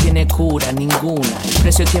adicción no tiene cura ninguna. El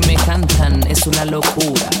precio que me cantan es una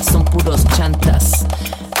locura. Son puros chantas,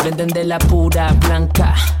 venden de la pura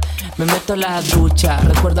blanca. Me meto a la ducha,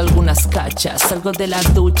 recuerdo algunas cachas. Salgo de la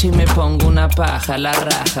ducha y me pongo una paja, la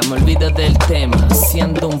raja. Me olvido del tema,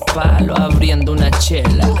 siendo un palo, abriendo una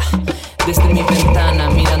chela. Desde mi ventana,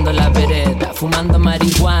 mirando la vereda. Fumando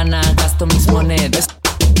marihuana, gasto mis monedas.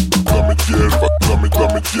 Dame hierba, dame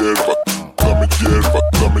hierba. Dame hierba,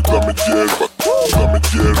 dame hierba. Dame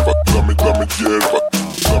hierba, dame hierba.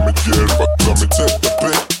 Dame hierba, dame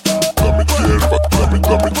hierba. Dame hierba,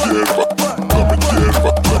 dame hierba. Dame hierba,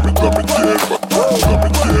 dame hierba. Dame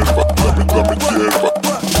hierba, dame hierba.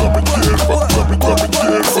 Dame hierba, dame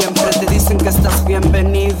hierba. Siempre te dicen que estás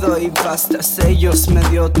bienvenido y vas tras ellos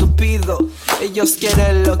medio tupido. Ellos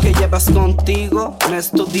quieren lo que llevas contigo. No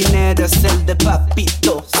es tu dinero, es el de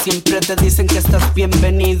papito. Siempre te dicen que estás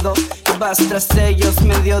bienvenido y vas tras ellos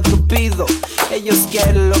medio tupido. Ellos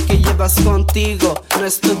quieren lo que llevas contigo. No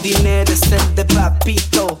es tu dinero, es el de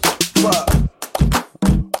papito.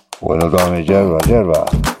 Bueno, dame hierba.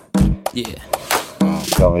 Yeah.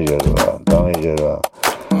 Dame hierba.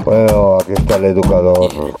 Bueno, aquí está el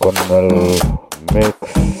educador con el mix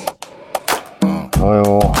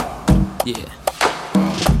nuevo.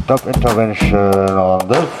 Top intervention on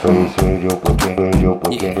the Face Radio Brooklyn.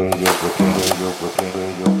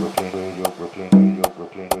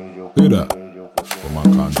 Hear that? Put my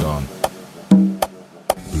can down.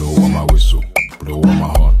 Blow on my whistle, blow on my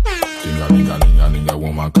horn. Ding-a-ling-a-ling-a-ling-a,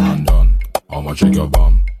 want my can down. I'ma shake your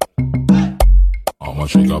bum. I'ma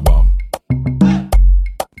shake your bum.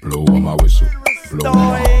 Blow on my whistle, blow on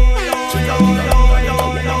my horn. Ding-a-ling-a-ling-a-ling-a,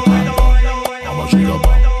 want my can down. I'ma shake your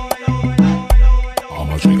bum.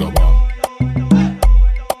 I'ma shake your bum.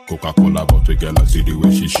 Coca-Cola bottle girl, I see the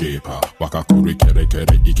way she shape her. Waka kure kere,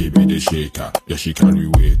 it give me the shaker. Yeah, she carry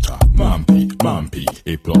waiter. Mampi,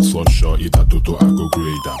 A plus for sure. It a toto, I go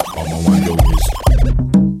grader. I'ma want your waist.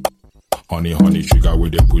 Honey, sugar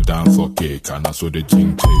with they put down for cake. And I saw the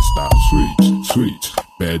thing taste that sweet.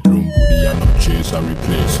 Bedroom booty and no chase, I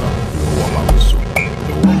replace her. Blow on my whistle,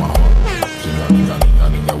 blow on my horn.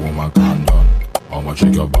 Sing-a-ling-a-ling-a-ling-a, woman can done. I'ma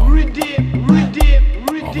shake your bum.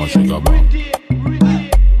 I'ma shake your bum.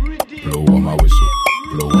 Blow on my whistle,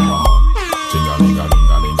 blow on my horn.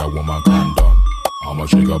 Sing-a-ling-a-ling-a-ling-a, woman can done. I'ma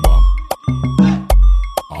shake your bum.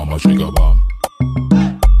 I'ma shake your bum.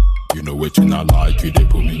 You know waiting I like you, they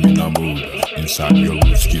put me in a mood. Inside your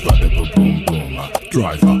roots, give her the boom boom.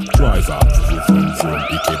 Driver, vroom vroom.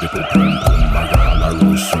 Ike the boom boom, my girl I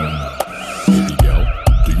roll soon. Baby girl,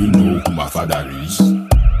 do you know who my father is?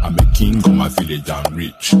 I'm a king of my village, I'm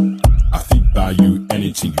rich. I fit buy you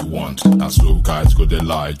anything you want. And slow guys go they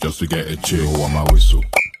lie just to get a chill. Blow on my whistle,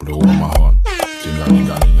 blow on my horn.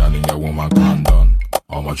 Sing-a-ling-a-ling-a-ling-a, woman can done.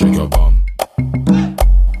 I'ma shake your bum.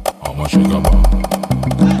 I'ma shake your bum.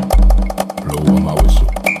 Blow on my whistle,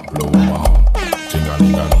 blow on my horn.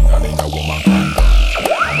 Sing-a-ling-a-ling-a-ling-a, woman can done.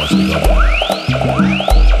 I'ma shake your bum.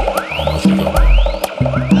 I'ma shake your bum.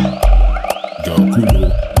 Girl, cool,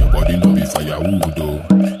 your body no be firewood though.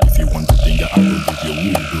 If you want the thing, I go give you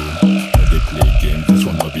wood though. Let they play game, this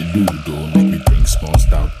one no be ludo. Make me drink small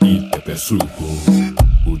stout, eat pepper soup oh.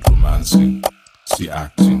 Good romancing, see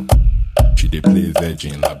acting. She dey play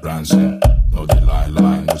hygiene like Branson. No they lie,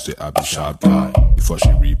 no say I be sharp guy. Before she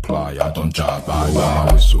reply, I don't jive. I blow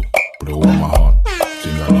my whistle, blow on my horn.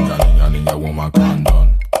 Ting-a-ling-a-ling-a-ling-a, woman can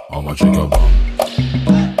done. I'ma shake a bomb,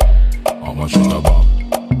 I'ma shake a bomb.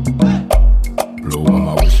 Blow on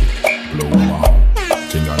my whistle, blow on my horn.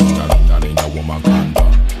 Ting-a-ling-a-ling-a-ling-a, woman can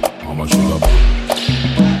done. I'ma shake a bomb,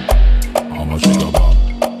 I'ma shake a bomb.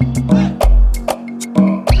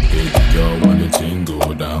 Baby girl, when the thing go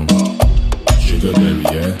down, sugar daddy,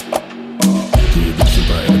 yeah. Keep it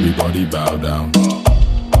super, everybody bow down.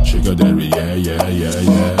 Sugar daddy, yeah, yeah, yeah,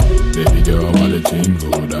 yeah. Baby girl, when the thing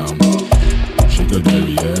go down, sugar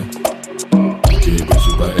daddy, yeah. Keep it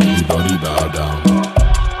super, everybody bow down.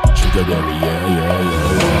 Sugar daddy, yeah, yeah,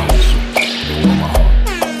 yeah, yeah. Blow on my heart,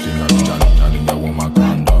 ting-a-ling-a-ling-a-ling-a, woman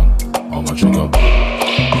can done. I'ma shake a bomb,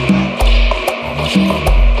 I'ma shake a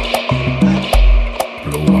bomb.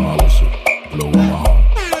 Blow on my whistle, blow on my horn.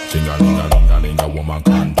 Ting-a-ling-a-ling-a-ling-a, woman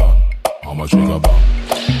can done. I'ma shake a bomb,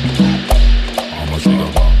 I'ma shake a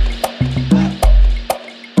bomb.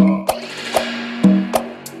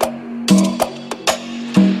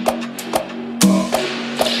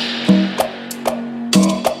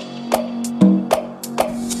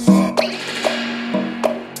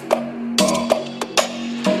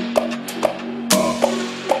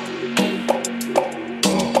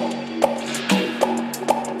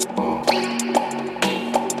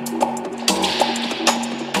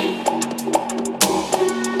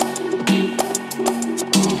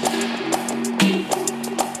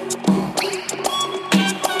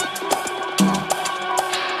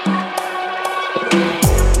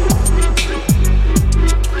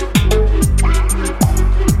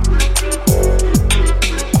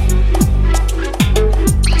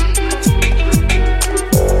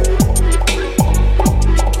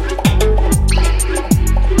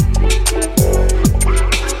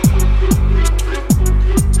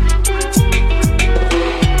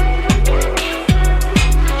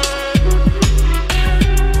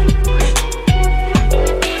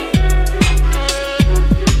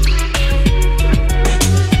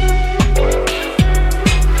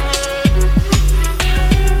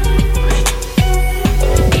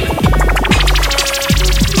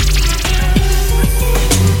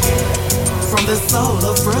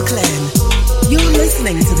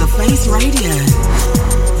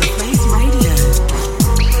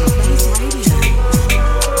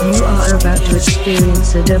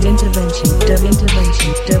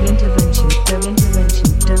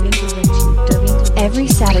 Every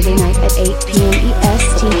Saturday night at 8 p.m.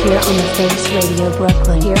 EST here on the Face Radio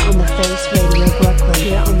Brooklyn. Here on the Face Radio Brooklyn.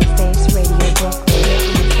 Here on the Face Radio Brooklyn. Here on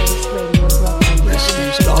the Face Radio Brooklyn. This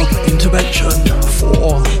is Dub Intervention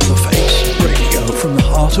for the Face Radio from the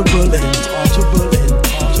heart of Berlin, heart of Berlin,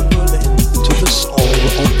 heart of Berlin, to the soul of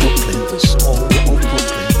Brooklyn, the soul of Brooklyn,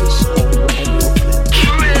 the soul of Brooklyn.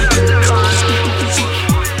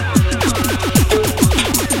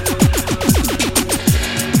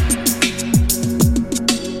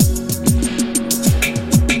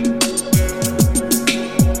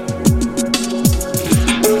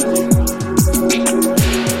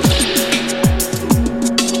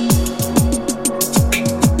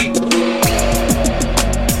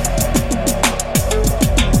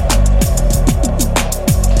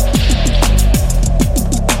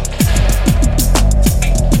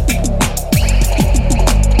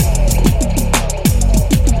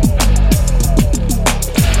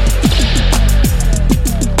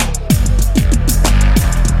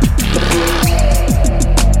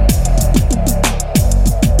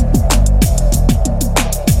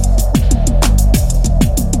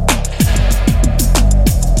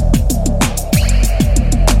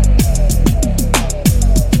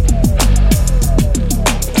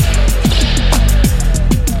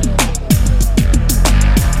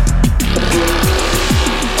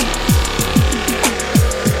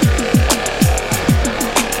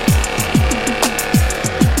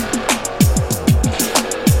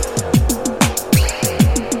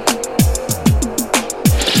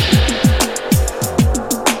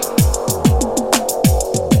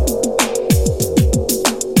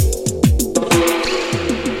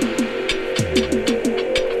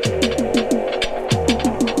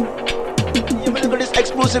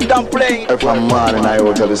 If I'm mad and I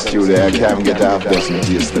out of the studio, I can't get half dozen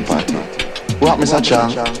taste the party. What, Mr. Chang?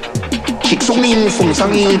 Chick so mean from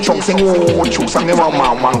Sangi, Chong Sing, Chong Sang,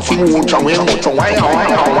 Mang, Sing, Chong, Chong,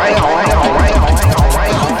 why,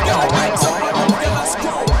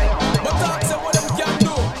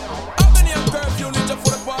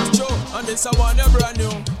 this I want you brand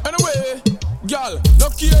new. Anyway, girl, no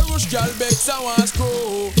care which girl begs I want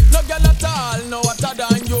screw. No girl at all, no hotter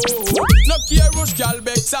than you. No Look here, rush gal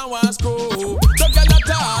begs and want screw. No girl at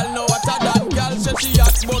all, no hotter than gal. Say she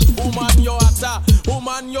hot, but woman you hotter.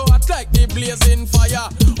 Woman you hot like the blazing fire.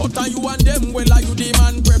 Hotter you and them, well are you the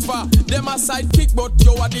man prefer. Them a sidekick, but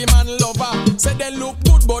you are the man lover. Say they look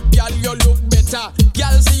good, but gal you look better.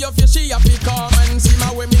 Gal see your face, she have to come and see my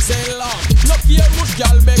way me say long. Look here, rush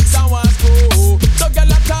gal begs and want screw. No girl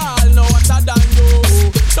at all, no hotter than you.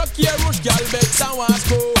 Look here, rush gal begs and want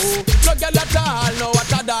screw. No girl at all, no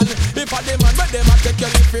hotter than. If a the man where them a take your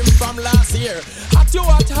lip him from last year. Hot you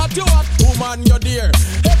hot, woman you dear.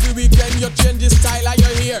 Every weekend you change the style of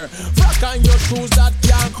your hair. Frock and your shoes that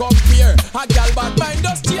can't compare. A gal bad mind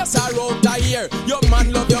just chase her out of here. Your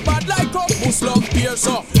man love your bad like a boost love beer.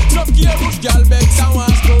 So no care which gal begs and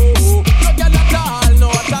wants go. No gal at all, no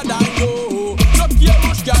hotter than you. No care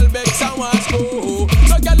which gal begs and wants go.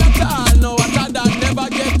 No gal at all, no hotter than. Never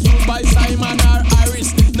get you by Simon or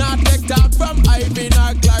Harris. Not take talk from Ivan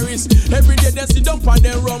or Clarice. Every day they sit down and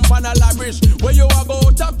they run and a lavish. Where you a go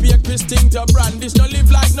to pay Christine to brandish. No live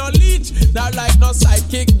like no leech, not like no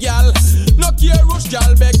sidekick gal. No care rush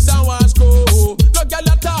gal begs and wants go. No gal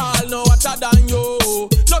at all, no hotter than you.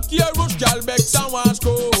 No care rush gal begs and wants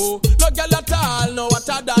go. No gal at all, no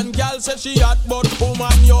hotter than gal. Say she hot, but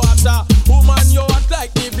woman you hotter. Woman you hot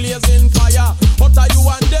like the blazing fire. Hotter you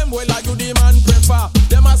and them, well are you the man prefer.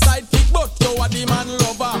 Them a sidekick, but you are the man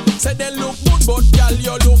lover. Say they look good, but gal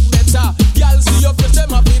you look better. Gal see your face,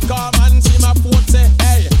 them a big come and see my foot say,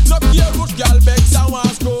 hey. No care rush gal begs and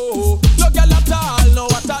wants go. No gal at all, no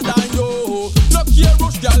hotter than you. No care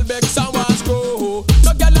rush gal begs and wants go.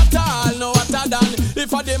 No gal at all, no hotter than.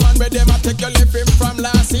 If a the man where them a take your lip him from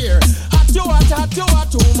last year. Hot you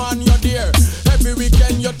hot, woman you dear. Every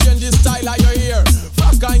weekend you change the style of your hair.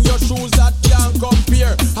 Frock and your shoes that can't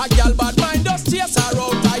compare. A gal bad mind just chase her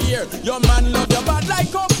out of here. Your man love your bad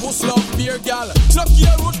like a puss love beer gal. No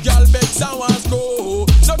care which gal begs and wants go.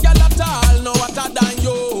 No gal at all, no hotter than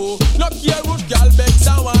you. No care which gal begs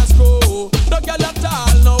and wants go. No gal at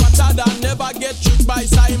all, no hotter than. Never get tricked by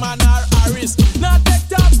Simon or Harris. Not take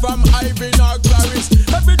talk from Ivan or Clarice.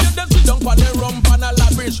 Every day them sit down for the rump and a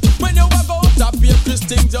lavish. When you walk out up here,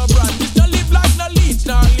 Christine to brandish. No live like no leech,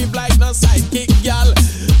 no live like no sidekick gal.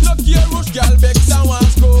 No care which gal begs and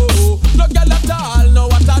wants go. No gal at all, no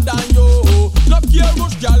hotter than you. No care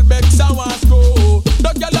which gal begs and wants go.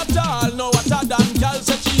 No gal at all, no hotter than. Gal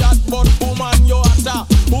say she hot, but woman you hotter.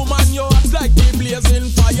 Woman you hot like the blazing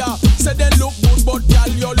fire. Say they look good, but gal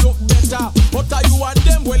you look better. Hotter you and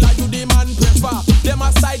them, well are you the man prefer. Them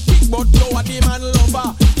a sidekick, but you are the man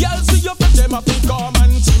lover. Gal see your face, them a pick come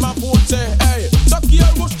and see my foot say, hey. No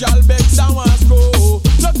care which gal begs and wants go.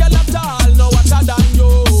 No gal at all, no hotter than you.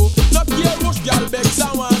 No care which gal begs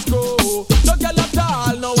and wants go. No gal at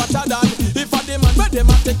all, no hotter than. If a the man where them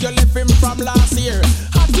a take your lip him from last year.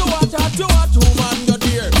 Hot you hot, woman you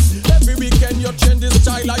dear. Every weekend you change the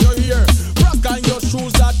style of your hair. Rock and your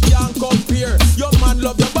shoes that can't compare. Your man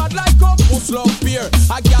love your bad like a puss love beer.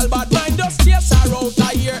 A gal bad mind just chase her out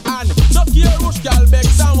of here. And no care which gal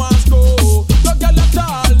begs and wants go. No gal at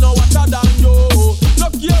all, no hotter than you. No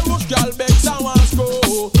care which gal begs and wants go.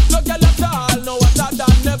 No gal at all, no hotter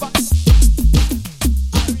than. Never.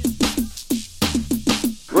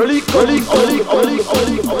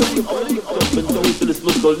 This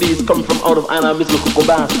musical leads come from out of Anna Miss Coco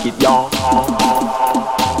basket, y'all.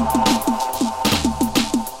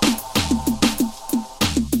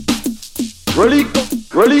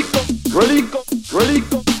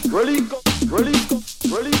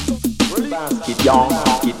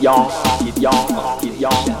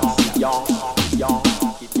 Basket, y'all.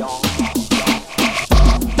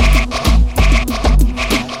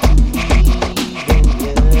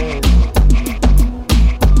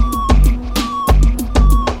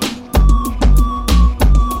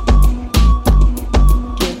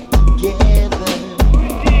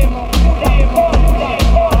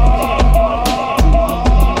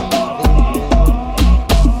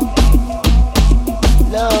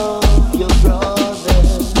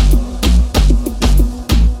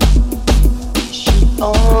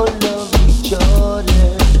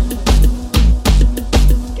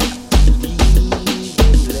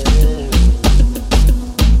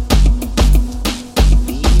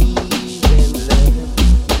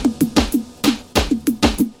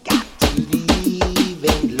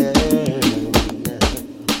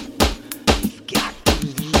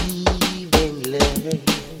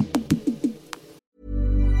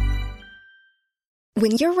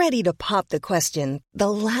 When you're ready to pop the question, the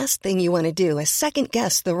last thing you want to do is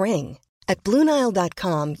second-guess the ring. At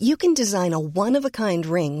BlueNile.com, you can design a one-of-a-kind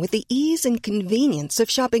ring with the ease and convenience of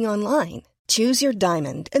shopping online. Choose your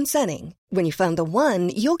diamond and setting. When you find the one,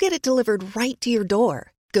 you'll get it delivered right to your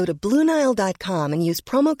door. Go to BlueNile.com and use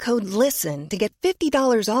promo code LISTEN to get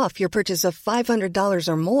 $50 off your purchase of $500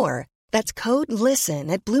 or more. That's code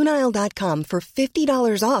LISTEN at BlueNile.com for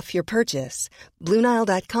 $50 off your purchase.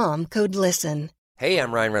 BlueNile.com, code LISTEN. Hey,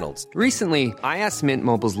 I'm Ryan Reynolds. Recently, I asked Mint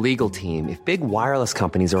Mobile's legal team if big wireless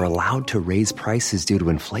companies are allowed to raise prices due to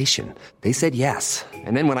inflation. They said yes.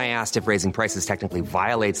 And then when I asked if raising prices technically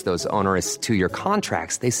violates those onerous 2-year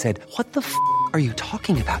contracts, they said, "What the f*** are you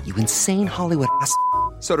talking about, you insane Hollywood ass?"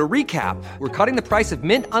 So to recap, we're cutting the price of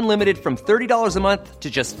Mint Unlimited from $30 a month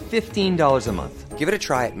to just $15 a month. Give it a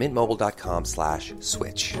try at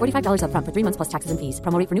mintmobile.com/switch. $45 up front for 3 months plus taxes and fees.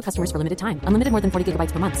 Promo rate for new customers for limited time. Unlimited more than 40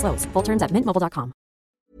 gigabytes per month. Slows full terms at mintmobile.com.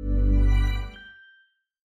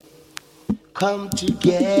 Come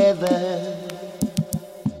together,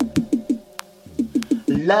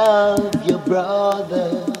 love your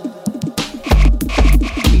brother.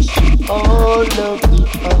 We should all love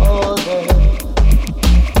each other.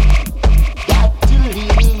 Got to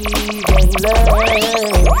live and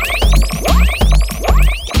learn.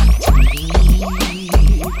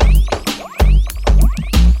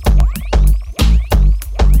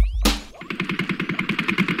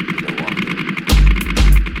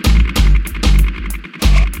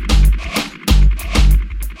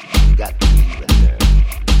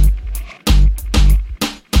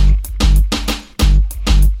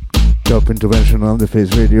 Top Intervention on the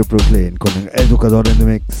Face Radio Brooklyn con el Educador in the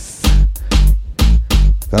Mix.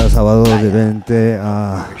 Cada sábado de 20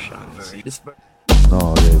 a...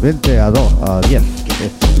 No, de 20 a 10.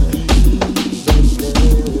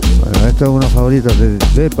 Bueno, esta es una favorita de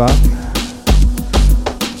Pepa.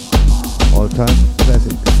 All Time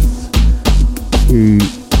Classics. Y...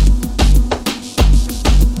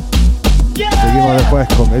 seguimos después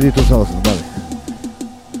con Edith 2000, vale.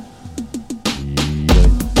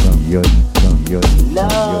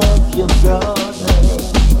 Love your brother.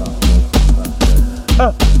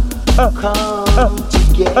 Come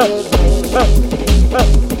together.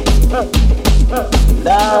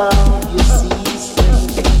 Love your sister.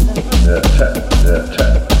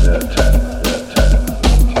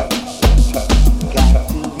 Got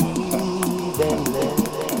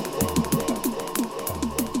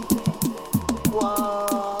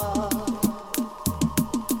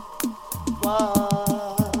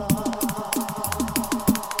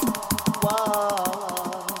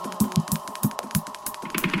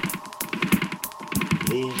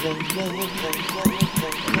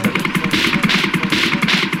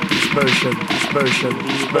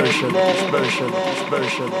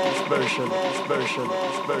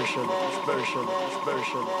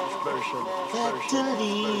to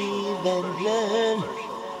live and learn.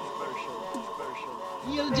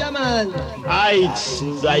 Yo, Jamal. Heights,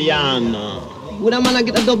 Guyana. Would a man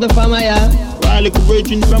get a double farmer, yeah? Well, you could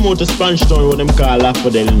break in from out of Spanish Town, what them call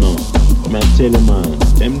Laffodel, you know. Come and tell you, man.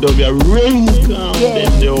 Them dog a ring, them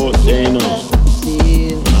they out there, you know.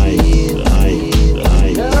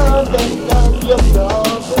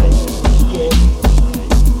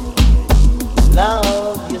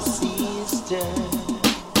 Love your sister.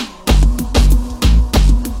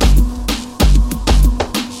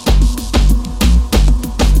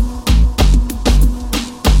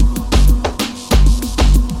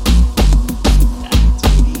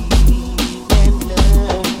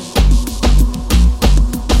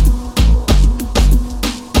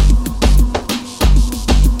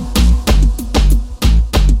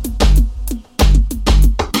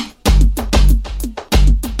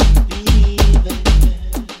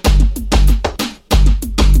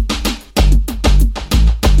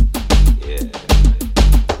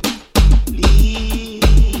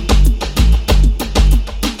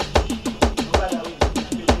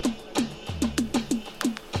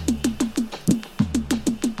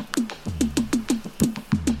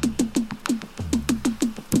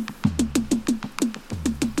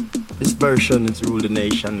 Version is rule the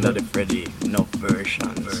nation, not the Freddy, no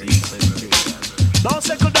version. Now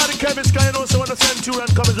second that the chemist can also want to send you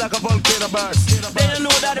and comes like a volcano burst. They don't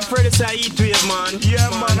know that the Freddy's a heat wave, man. Yeah,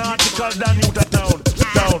 man, article down you down.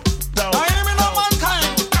 I am in no mankind.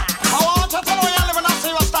 I want you to know you're living a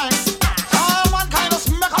serious time. All mankind just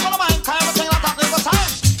make up on the mind, kind of thing like that is the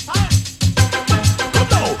time. Come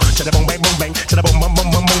now, to the boom bang boom bang, to the boom boom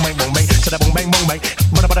boom boom boom bang boom bang, to the boom bang boom bang,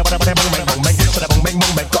 boom bang boom bang boom bang, to the boom bang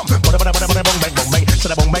boom bang, come.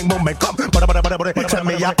 Come, tell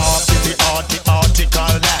me your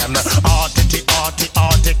article damn, article.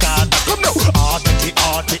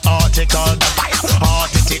 Come now,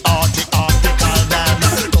 article damn.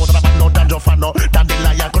 No that no dandruff and no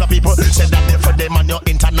dandelion. Could people say that they for them and you're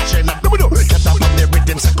international.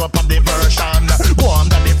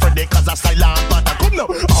 Ceylon, but I come now.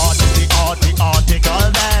 Arty, arty, article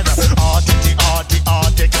then. Arty, arty,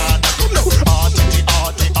 article. Come now. Arty,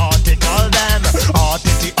 arty, article then.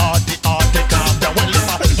 Arty, arty, article. The well, if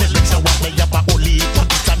I lyrics you want me up a only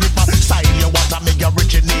pocket and if I style you want me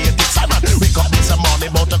originate it. Simon, we got this morning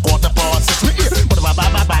about 6:15. We here, but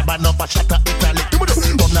bye, no for shut up Italy.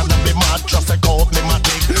 Run and be mad, just a coat me my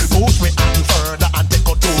thing. Push me and further and take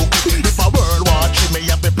a two. If a world watch me,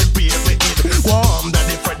 I be prepared for it. Warm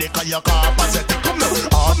daddy Freddy, cause your car pathetic. Come now,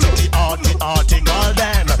 arty, arty, article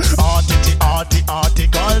then. Arty, arty,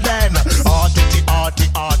 article then. Arty, arty,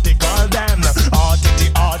 article then. Arty,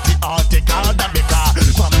 arty, article then. Because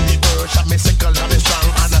from the version, me sickle and me strong.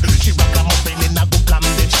 And she rock a muffin in a good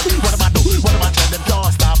condition. What about do? What about tell them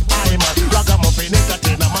don't stop? I'm a rock a muffin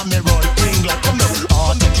entertainer, man, me run England. Come now,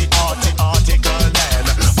 arty, arty, article then.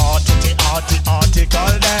 Arty, arty,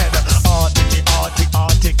 article then. Arty, arty,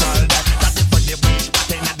 article then. That's it for the beach,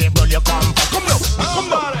 but in the roll you come from. Come now, come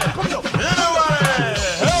now, come now.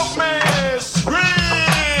 Help me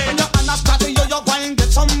scream. You understand you, you're going to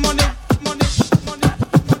get some money.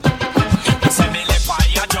 Say me le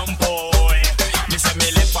fire jump boy. Me say me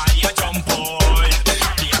le fire jump boy.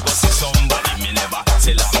 Me a go see somebody me never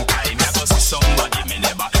see long time. Me a go see somebody me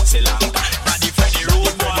never see long time. Daddy Freddy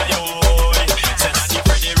Road boy, oh. Say Daddy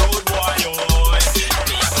Freddy Road boy, oh.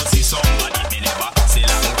 Me a go see somebody me never see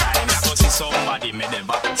long time. Me a go see somebody me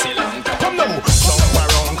never see long time. Come now, jump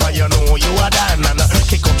around 'cause you know you are done. And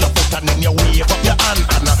kick up your foot and then you wave up your hand.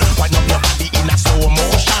 And wind up your body in a slow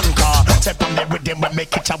motion. 'Cause step on the rhythm when me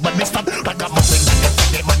catch up when me stop. Like a muffin that they say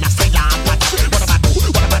them and I say I'm bad. What am I do?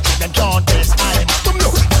 What am I tell them? Can't this time. Come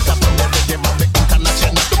now, step on the rhythm and the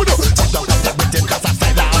international. Come now, sit down on the rhythm 'cause I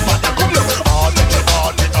say I'm bad. Come now, arty,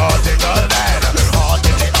 arty, article then.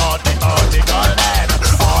 Arty, arty, article then.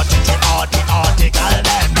 Arty, arty, article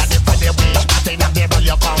then. That if they wish, I say that they roll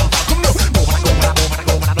you come from. Come now, go on, go on, go on,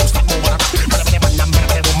 go on, don't stop, go on. But I'm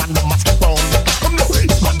woman, no must keep on. Come now,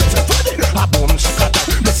 it's my business Friday. A boom shakata.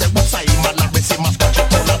 Me say what's Simon and me say must catch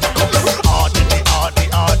up on. Come now, arty, arty,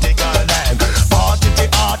 article then. Arty,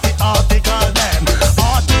 arty, article then.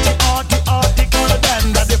 Arty, arty, article then.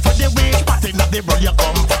 That if they wish, I say that they roll you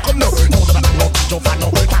come from. Come now, no that I know that you fan no.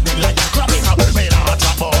 That they like crabbing up. Me not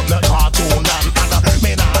about no cartoon and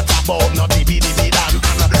me not about no DVD dan.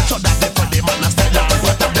 So that they for the man a style and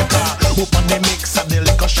what of the car. Up on the mix of the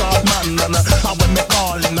liquor short man. And when me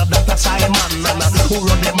calling up that a Simon. Who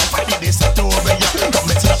run them up and they set over ya. Come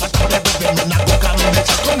me slap at all everything me not go come in the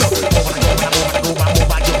chat. Come now, move on your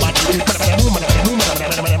body.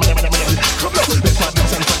 Come now, this one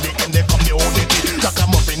is for the end they come the ODT. Talk a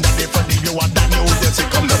muffin that they for the you and that you just say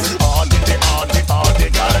come now. Arty, arty,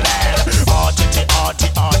 article then. Arty, arty,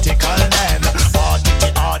 article then. Arty,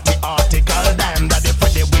 arty, article then. That they for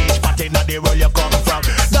the wish party now they roll you come from.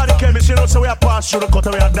 Daddy Kelmis, you know so we are passed through the cut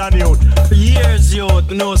we are done youth. Years youth,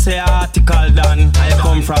 no say article Dan. I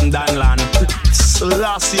come from Danland.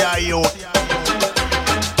 Last year youth.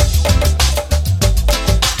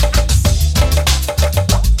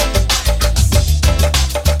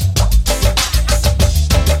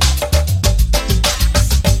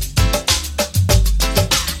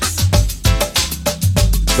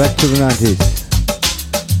 Back to the 90s.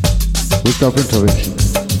 Without intervention.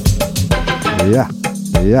 Yeah,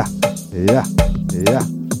 yeah, yeah, yeah, yeah,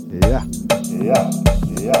 yeah, yeah,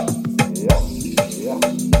 yeah,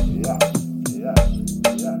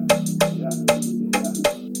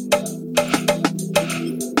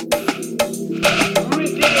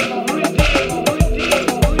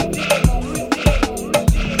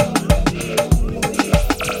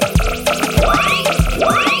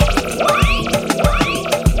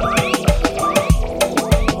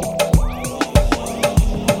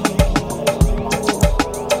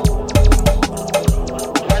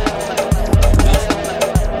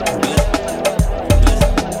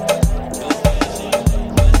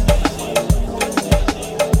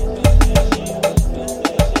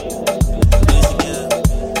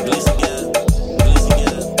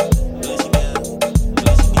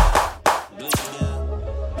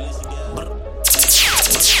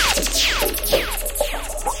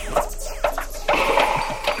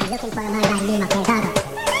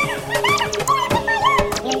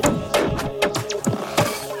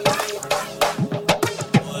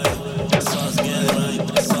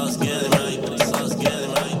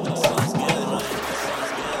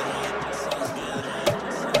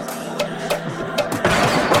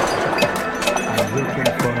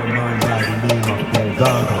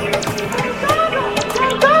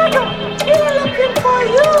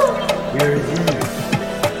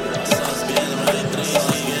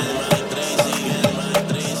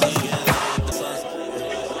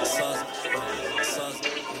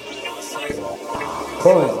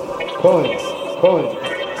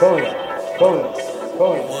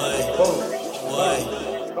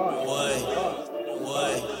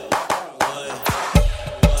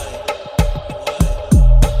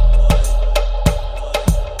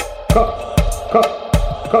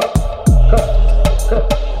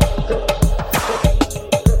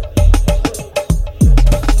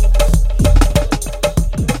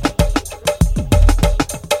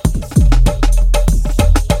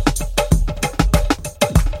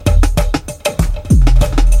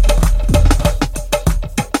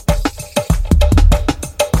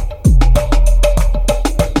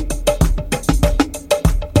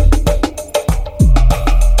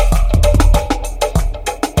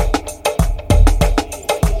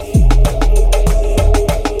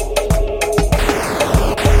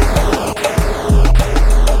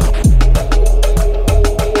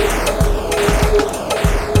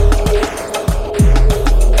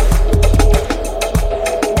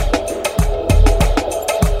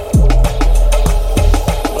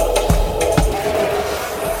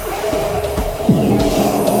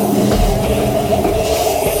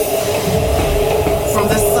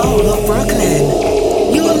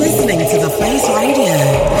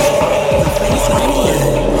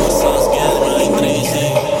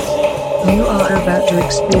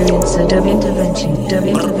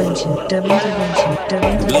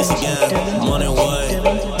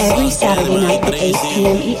 Every Saturday night at 8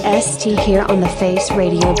 p.m. EST here on the Face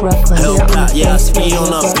Radio Brooklyn. Hellcat, yeah, ski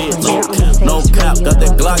on a bitch. No cap, got the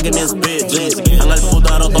Glock in this bitch. En el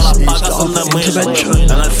putero todas las pagas son de mil.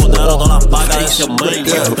 En el putero todas las pagas de 100,000.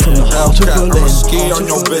 Hellcat, I'ma ski on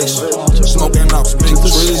your bitch. Smoking up big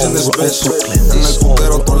trees in this bitch. En el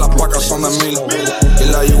putero todas las pagas son de mil. Y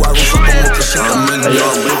la U-Wagon son como 300,000. Yo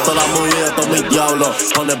he visto la movie de todos mis diablos.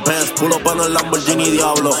 Con el Benz, pull up en el Lamborghini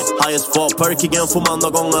Diablo. High as fuck, Perky, quien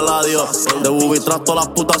fumando con el adiós. De Bubi tras todas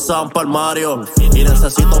las putas se van pa'l Mario. Y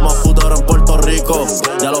necesito más putero en Puerto Rico.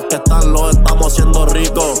 Ya los que están los estamos haciendo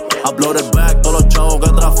ricos. Upload it back, todos los chavos que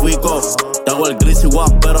trafico. Te hago el gris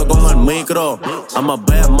igual, pero con el micro. I'm a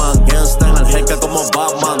Batman, gangsta en el jeque como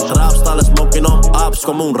Batman. Trapstar, smoking on apps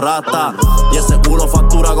como un rata. Y ese culo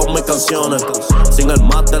factura con mis canciones. Sin el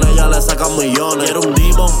máster ella le sacan millones. Quiero un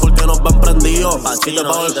demon porque nos ven prendidos. Si te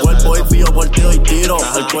pago el cuerpo y fío por tiro y tiro.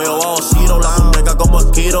 El cuello bajo Ciro, la muñeca como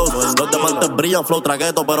Esquiros. Los diamantes brillan, flow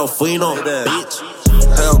tragueto pero fino. Bitch.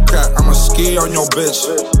 Hellcat, I'ma ski on your bitch.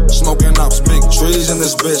 Smoking up big trees in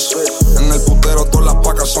this bitch. En el putero todas las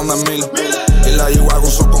pacas son de mil. Y la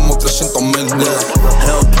U-Wagon son como 300,000.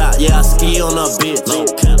 Hellcat, yeah, I ski on a bitch.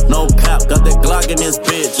 No cap, got the Glock in this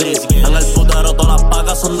bitch. En el putero todas las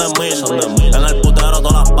pacas son de mil. En el putero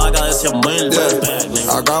todas las pacas de 100,000.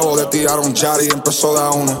 Acabo de tirar un Yari y empezó de a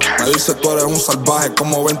uno. Me dice tú eres un salvaje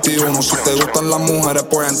como 21. Si te gustan las mujeres,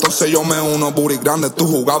 pues entonces yo me uno. Booty grande, tú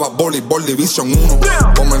jugabas voleibol Division 1.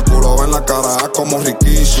 Como el culo en la cara, como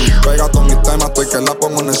Rikishi. Pega todos mis temas, estoy que la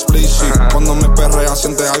pongo en explicit. Cuando me perrea,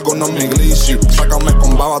 siente algo, no es mi glitchy. Sácame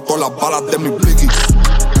con baba todas las balas de mi blicky.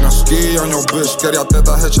 Ski on your bitch, quería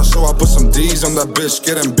tetas hechas, so I put some D's on that bitch.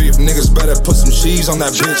 Getting beef, niggas better put some cheese on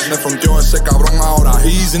that bitch. Me fronteó ese cabrón, ahora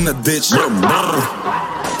he's in the ditch.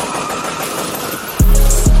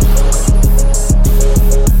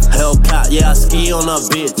 Hellcat, yeah, I ski on a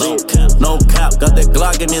bitch. No cap, got the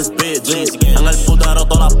Glock in this bitch. En el putero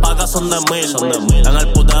todas las pagas son de mil. En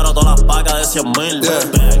el putero todas las pagas de 100,000.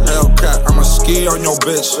 Hellcat, I'ma ski on your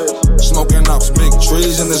bitch. Smoking up big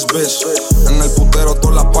trees in this bitch. En el putero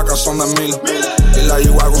todas las pacas son de mil. Y la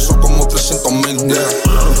U-Wagon son como 300,000.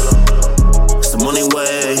 It's the money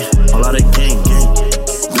way, all of the gang.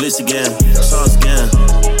 Glitz again, sauce again.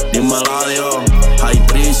 Dime el audio, high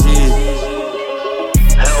breezy.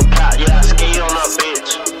 Hellcat, yeah, I ski on a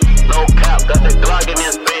bitch. No cap, got the Glock in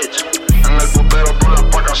this bitch. En el putero todas las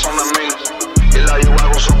pacas son de mil. Y la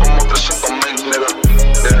U-Wagon son como 300,000, nigga.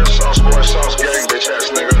 Yeah, sauce boy, sauce gang, bitch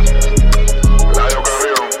ass nigga. Layo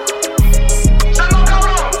Carrillo. ¡Salgo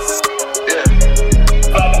cabrón! Yeah.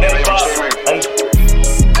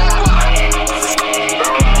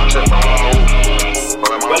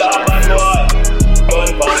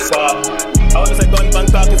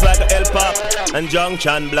 And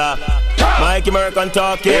Junction Block. Mikey American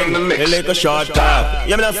talking, the little short talk.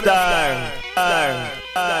 You mean a star?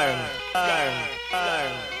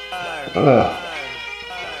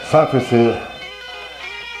 Cypress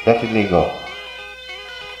definitely go.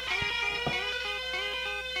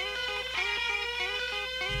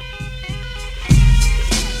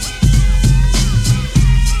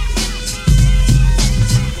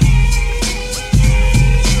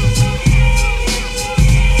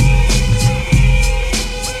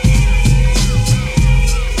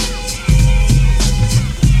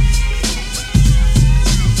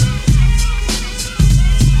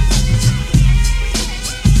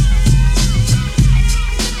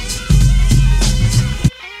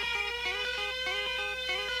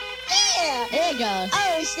 Yeah, there it goes.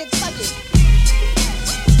 Oh shit, fuck it.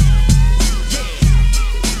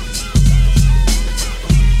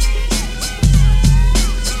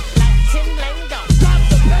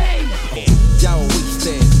 Ya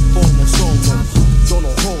oíste, como somos, yo no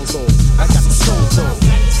jodo, I got the soul,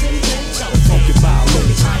 funky violin.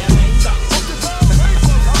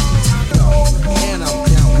 And I'm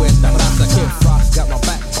down with the raza, Kid Frost got my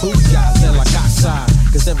back, booyah, de la casa.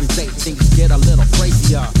 Cause every day things get a little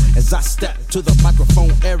crazier as I step to the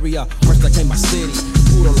microphone area. First I came my city,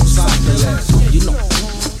 puro Los Angeles, you know.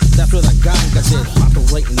 That's where the gangas is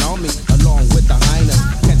operating on me, along with the highness,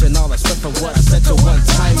 catching all the stuff for what I said to one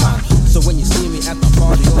timer. So when you see me at the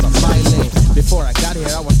party or the baile, before I got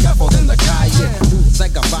here I was careful in the calle. Who's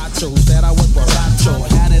like Gabacho, who said I was borracho,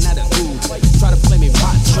 had an attitude, try to play me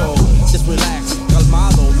macho. Just relax,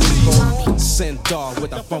 calmado, mijo. Centaur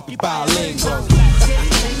with a funky bilingual.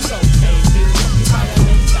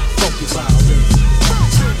 Funky violin.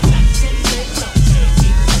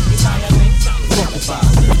 Funky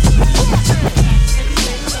violin.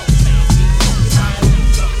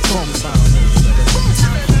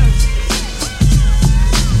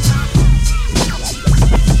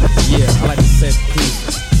 Yeah, I like to say peace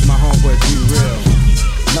to my homeboy G-Real,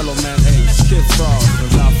 Mellow Man Ace, Kid Frost,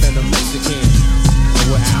 and Ralph and the Mexican, and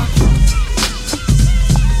we're out.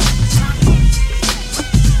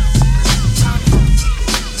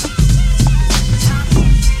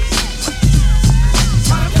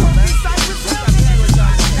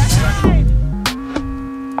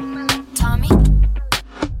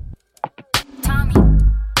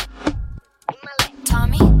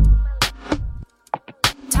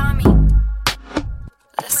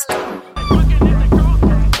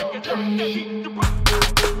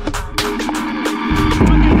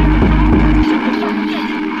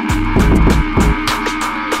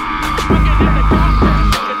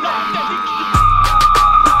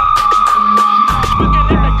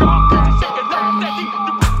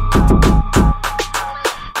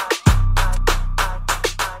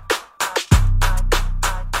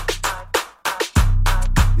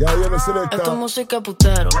 Esto es música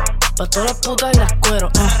putero, pa' todas las putas y las cuero,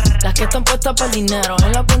 las que están puestas para el dinero,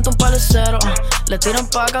 en la cuenta un palecero, le tiran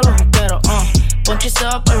paga a los juqueros, Ponchi se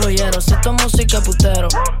va para el joyero. Esto es música putero,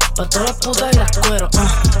 pa' todas las putas y las cuero,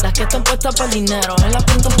 las que están puestas para el dinero, en la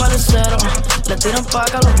cuenta un palecero, le tiran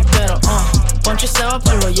paga a los juqueros, Ponchi se va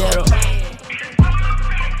para el joyero.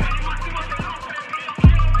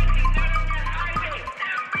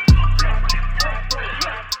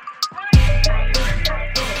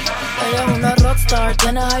 Ella es una rockstar,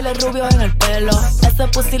 tiene highlights rubios en el pelo. Ese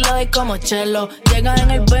pussy le doy como chelo. Llega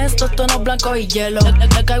en el Benz, tonos blancos y hielo.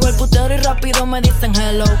 Le caigo el putero y rápido me dicen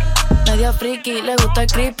hello. Media friki, le gusta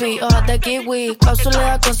el creepy, hojas de kiwi,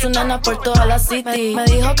 causulea con su nena por toda la city. Me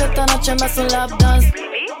dijo que esta noche me hace un lap dance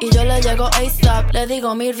y yo le llego ASAP, le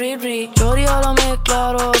digo mi Riri. Choriolo me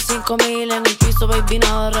claro, 5,000 en el piso, baby,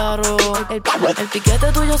 nada raro. El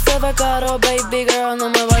piquete tuyo se ve caro, baby girl, no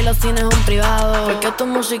me bailas si no es un privado. Porque esto es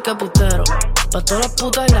música putero, pa' todas las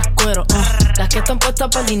putas y las cuero, las que están puestas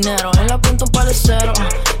para el dinero, en la cuenta un palecero,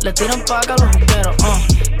 le tiran paga a los juqueros,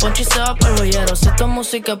 Ponchi se va para el joyero. Si esto es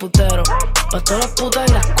música putero, pa' todas las putas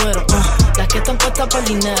y las cuero, las que están puestas para el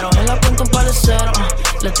dinero, en la cuenta un palecero,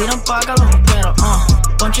 le tiran paga a los juqueros,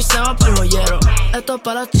 Ponchi se va para el joyero. Esto es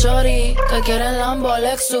para las chori que quieren Lambo,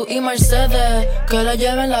 Lexus y Mercedes, que le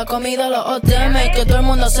lleven la comida a los hoteles y que todo el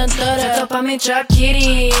mundo se entere. Esto es pa' mis trap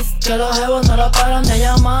kitties, que los jevos no la paran de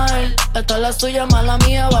llamar. Esta es la suya, más la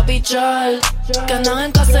mía va a pichar. Que andan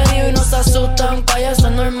en caserío y no se asustan, pa' ella eso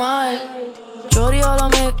es normal. Choriolo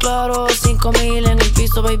me claro, 5,000 en el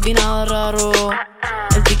piso, baby, nada raro.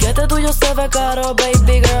 El piquete tuyo se ve caro,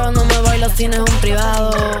 baby girl, no me bailas si no es un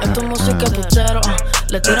privado. Esto es música putero,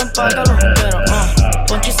 le tiran paga a los juqueros,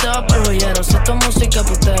 Ponchi se va para el joyero. Si esto es música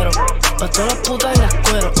putero, pa' todas las putas y las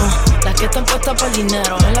cuero, las que están puestas para el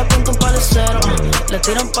dinero, en la cuenta un palecero, le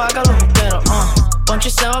tiran paga a los juqueros, Ponchi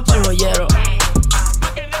se va para el joyero.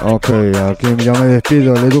 Ok, aquí ya me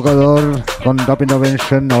despido, el educador con Rap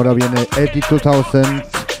Innovation. Ahora viene Eddie 2000.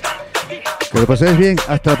 Que lo paséis bien,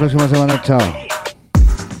 hasta la próxima semana, chao.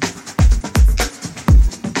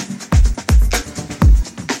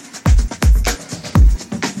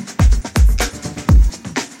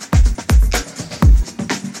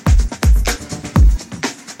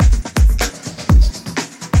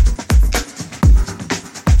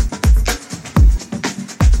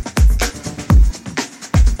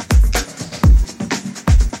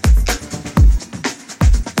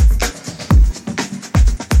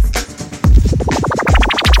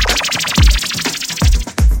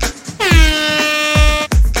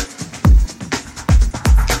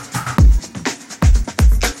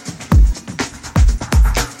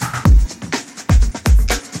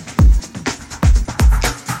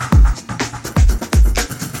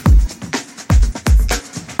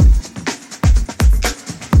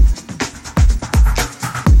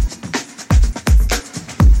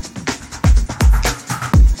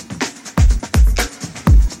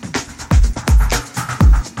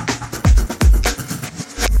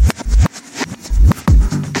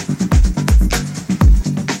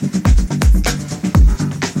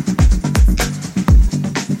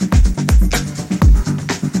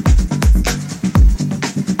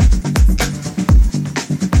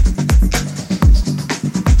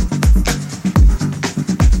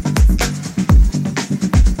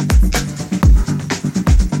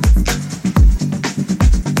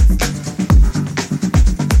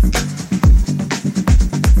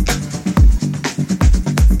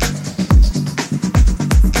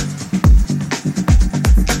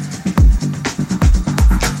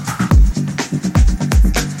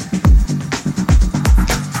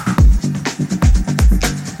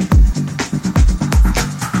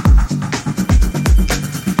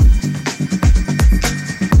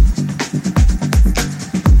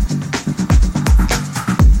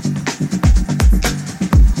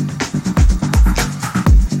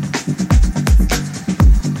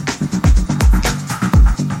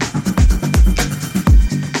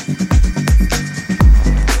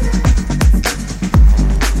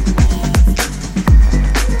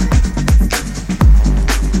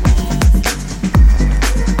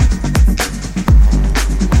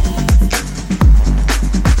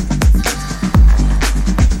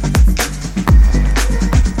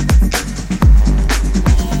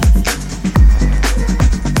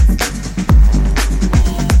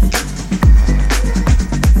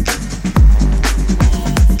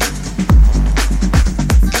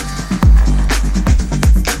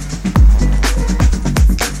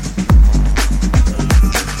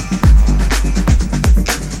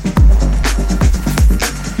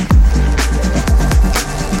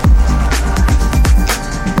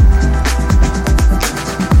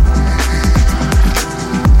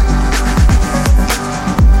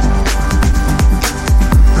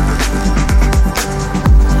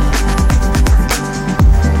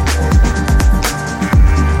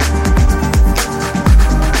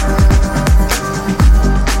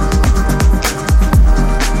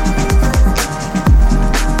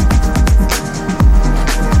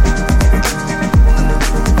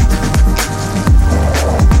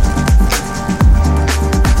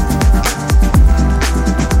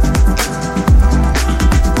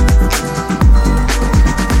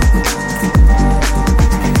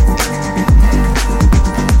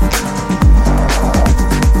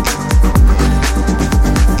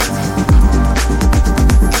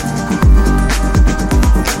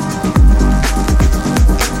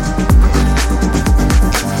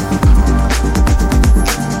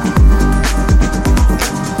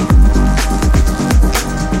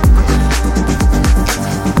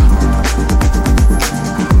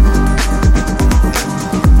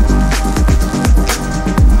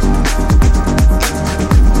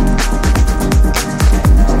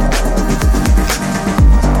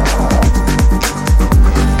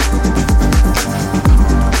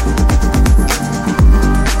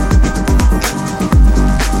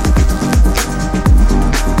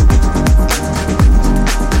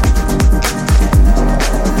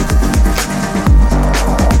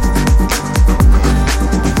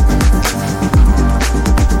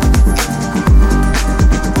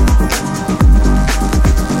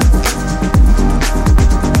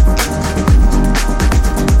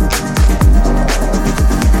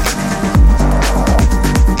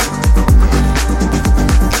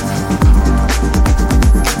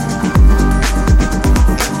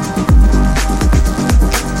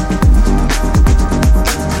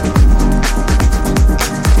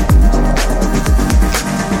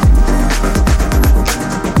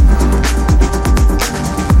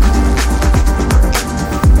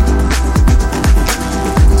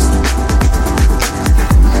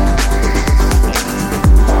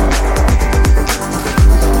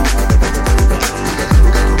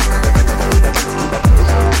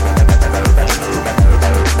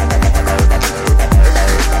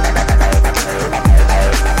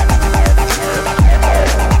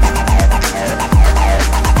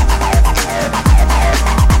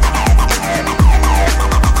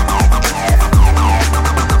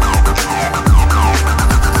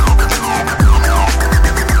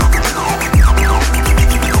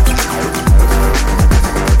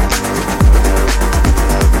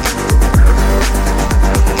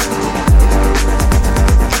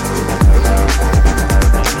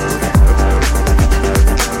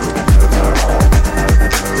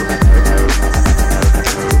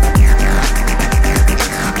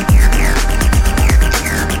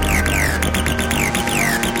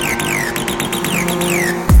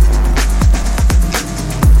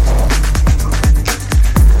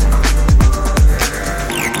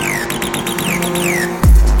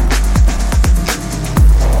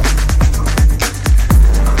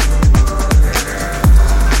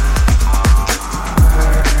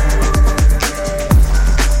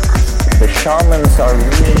 shamans are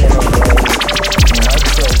really in a way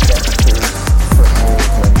micro-vectors for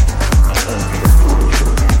movement into the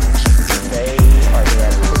future. They are the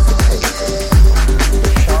anticipators. The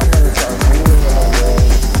shamans are really in a way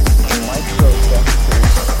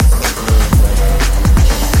micro-vectors for movement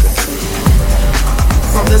into the future.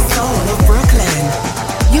 From the soul of Brooklyn,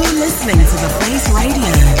 you're listening to The Face Radio.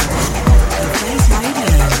 The Face Radio.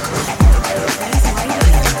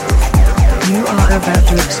 You are about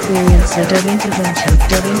to experience a dub intervention.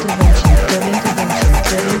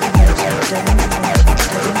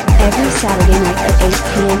 Every Saturday night at 8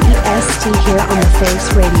 p.m. EST here on The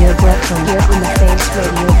Face Radio Brooklyn. Here on The Face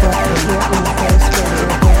Radio Brooklyn. Here on The Face Radio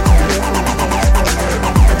Brooklyn. Here on The Face Radio Brooklyn.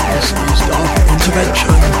 This is Dub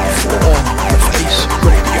Intervention for The Face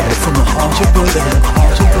Radio from the heart of Berlin,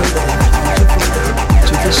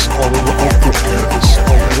 to the soul of Brooklyn, the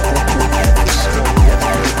soul of Brooklyn, the soul of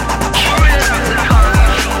Brooklyn.